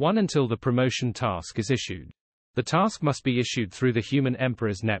 1 until the promotion task is issued. The task must be issued through the Human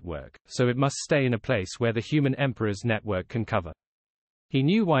Emperor's network, so it must stay in a place where the Human Emperor's network can cover. He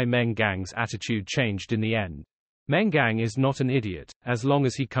knew why Meng Gang's attitude changed in the end. Meng Gang is not an idiot. As long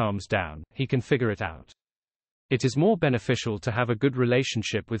as he calms down, he can figure it out. It is more beneficial to have a good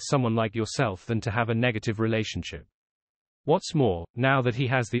relationship with someone like yourself than to have a negative relationship. What's more, now that he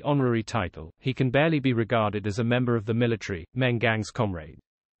has the honorary title, he can barely be regarded as a member of the military, Meng Gang's comrade.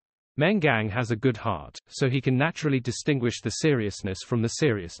 Meng Gang has a good heart, so he can naturally distinguish the seriousness from the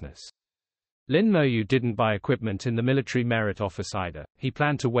seriousness. Lin Moyu didn't buy equipment in the military merit office either. He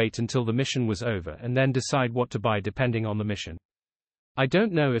planned to wait until the mission was over and then decide what to buy depending on the mission. I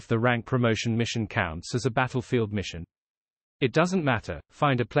don't know if the rank promotion mission counts as a battlefield mission. It doesn't matter,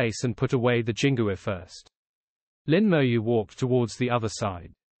 find a place and put away the Jingue first. Lin Moyu walked towards the other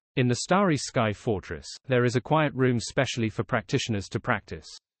side. In the Starry Sky Fortress, there is a quiet room specially for practitioners to practice.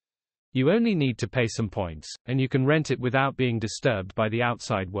 You only need to pay some points, and you can rent it without being disturbed by the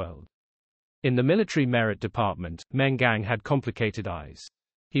outside world. In the military merit department, Meng Gang had complicated eyes.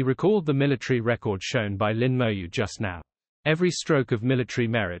 He recalled the military record shown by Lin Moyu just now. Every stroke of military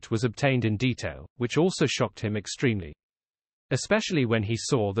merit was obtained in detail, which also shocked him extremely. Especially when he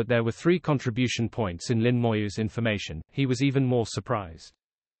saw that there were 3 contribution points in Lin Moyu's information, he was even more surprised.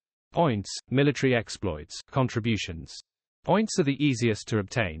 Points, military exploits, contributions. Points are the easiest to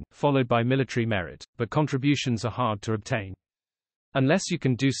obtain, followed by military merit, but contributions are hard to obtain. Unless you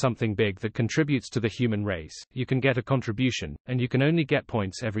can do something big that contributes to the human race, you can get a contribution, and you can only get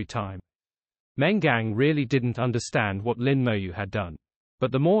points every time. Meng Gang really didn't understand what Lin Moyu had done.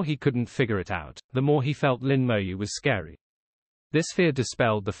 But the more he couldn't figure it out, the more he felt Lin Moyu was scary. This fear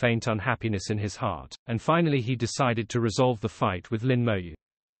dispelled the faint unhappiness in his heart, and finally he decided to resolve the fight with Lin Moyu.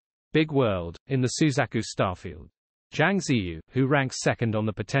 Big world, in the Suzaku Starfield. Zhang Ziyu, who ranks second on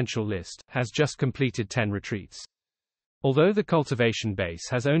the potential list, has just completed 10 retreats. Although the cultivation base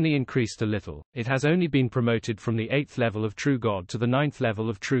has only increased a little, it has only been promoted from the 8th level of True God to the 9th level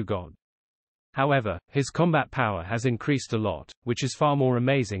of True God. However, his combat power has increased a lot, which is far more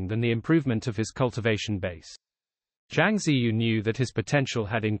amazing than the improvement of his cultivation base. Zhang Ziyu knew that his potential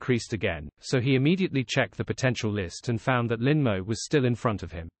had increased again, so he immediately checked the potential list and found that Lin Mo was still in front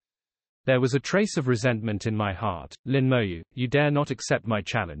of him. There was a trace of resentment in my heart. Lin Moyu, you dare not accept my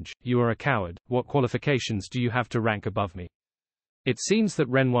challenge, you are a coward. What qualifications do you have to rank above me? It seems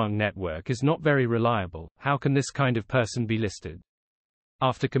that Renwang network is not very reliable. How can this kind of person be listed?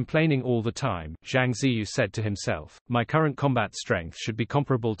 After complaining all the time, Zhang Ziyu said to himself, my current combat strength should be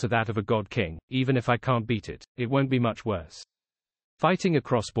comparable to that of a god king. Even if I can't beat it, it won't be much worse. Fighting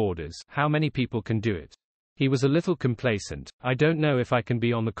across borders, how many people can do it? He was a little complacent. I don't know if I can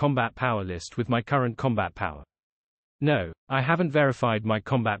be on the combat power list with my current combat power. No, I haven't verified my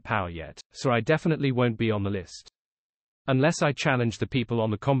combat power yet, so I definitely won't be on the list. Unless I challenge the people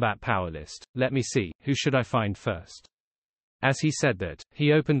on the combat power list. Let me see, who should I find first? As he said that,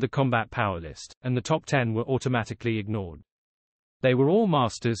 he opened the combat power list, and the top 10 were automatically ignored. They were all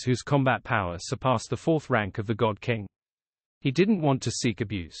masters whose combat power surpassed the 4th rank of the God King. He didn't want to seek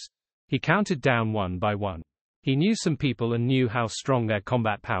abuse. He counted down one by one. He knew some people and knew how strong their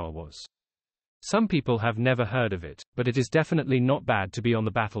combat power was. Some people have never heard of it, but it is definitely not bad to be on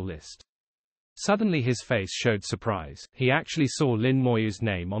the battle list. Suddenly his face showed surprise. He actually saw Lin Moyu's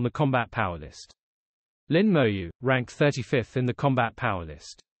name on the combat power list. Lin Moyu, ranked 35th in the combat power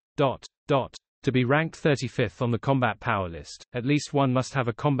list. To be ranked 35th on the combat power list, at least one must have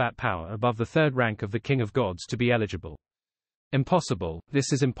a combat power above the 3rd rank of the King of Gods to be eligible. Impossible,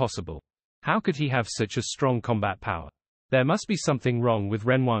 this is impossible. How could he have such a strong combat power? There must be something wrong with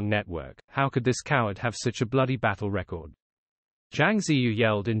Renwang network. How could this coward have such a bloody battle record? Zhang Ziyu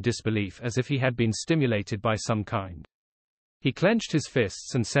yelled in disbelief as if he had been stimulated by some kind. He clenched his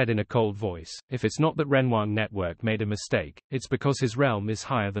fists and said in a cold voice, if it's not that Renwang network made a mistake, it's because his realm is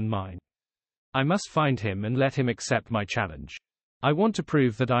higher than mine. I must find him and let him accept my challenge. I want to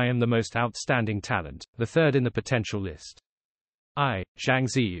prove that I am the most outstanding talent, the 3rd in the potential list. I, Zhang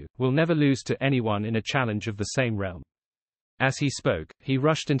Ziyu, will never lose to anyone in a challenge of the same realm. As he spoke, he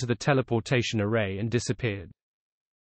rushed into the teleportation array and disappeared.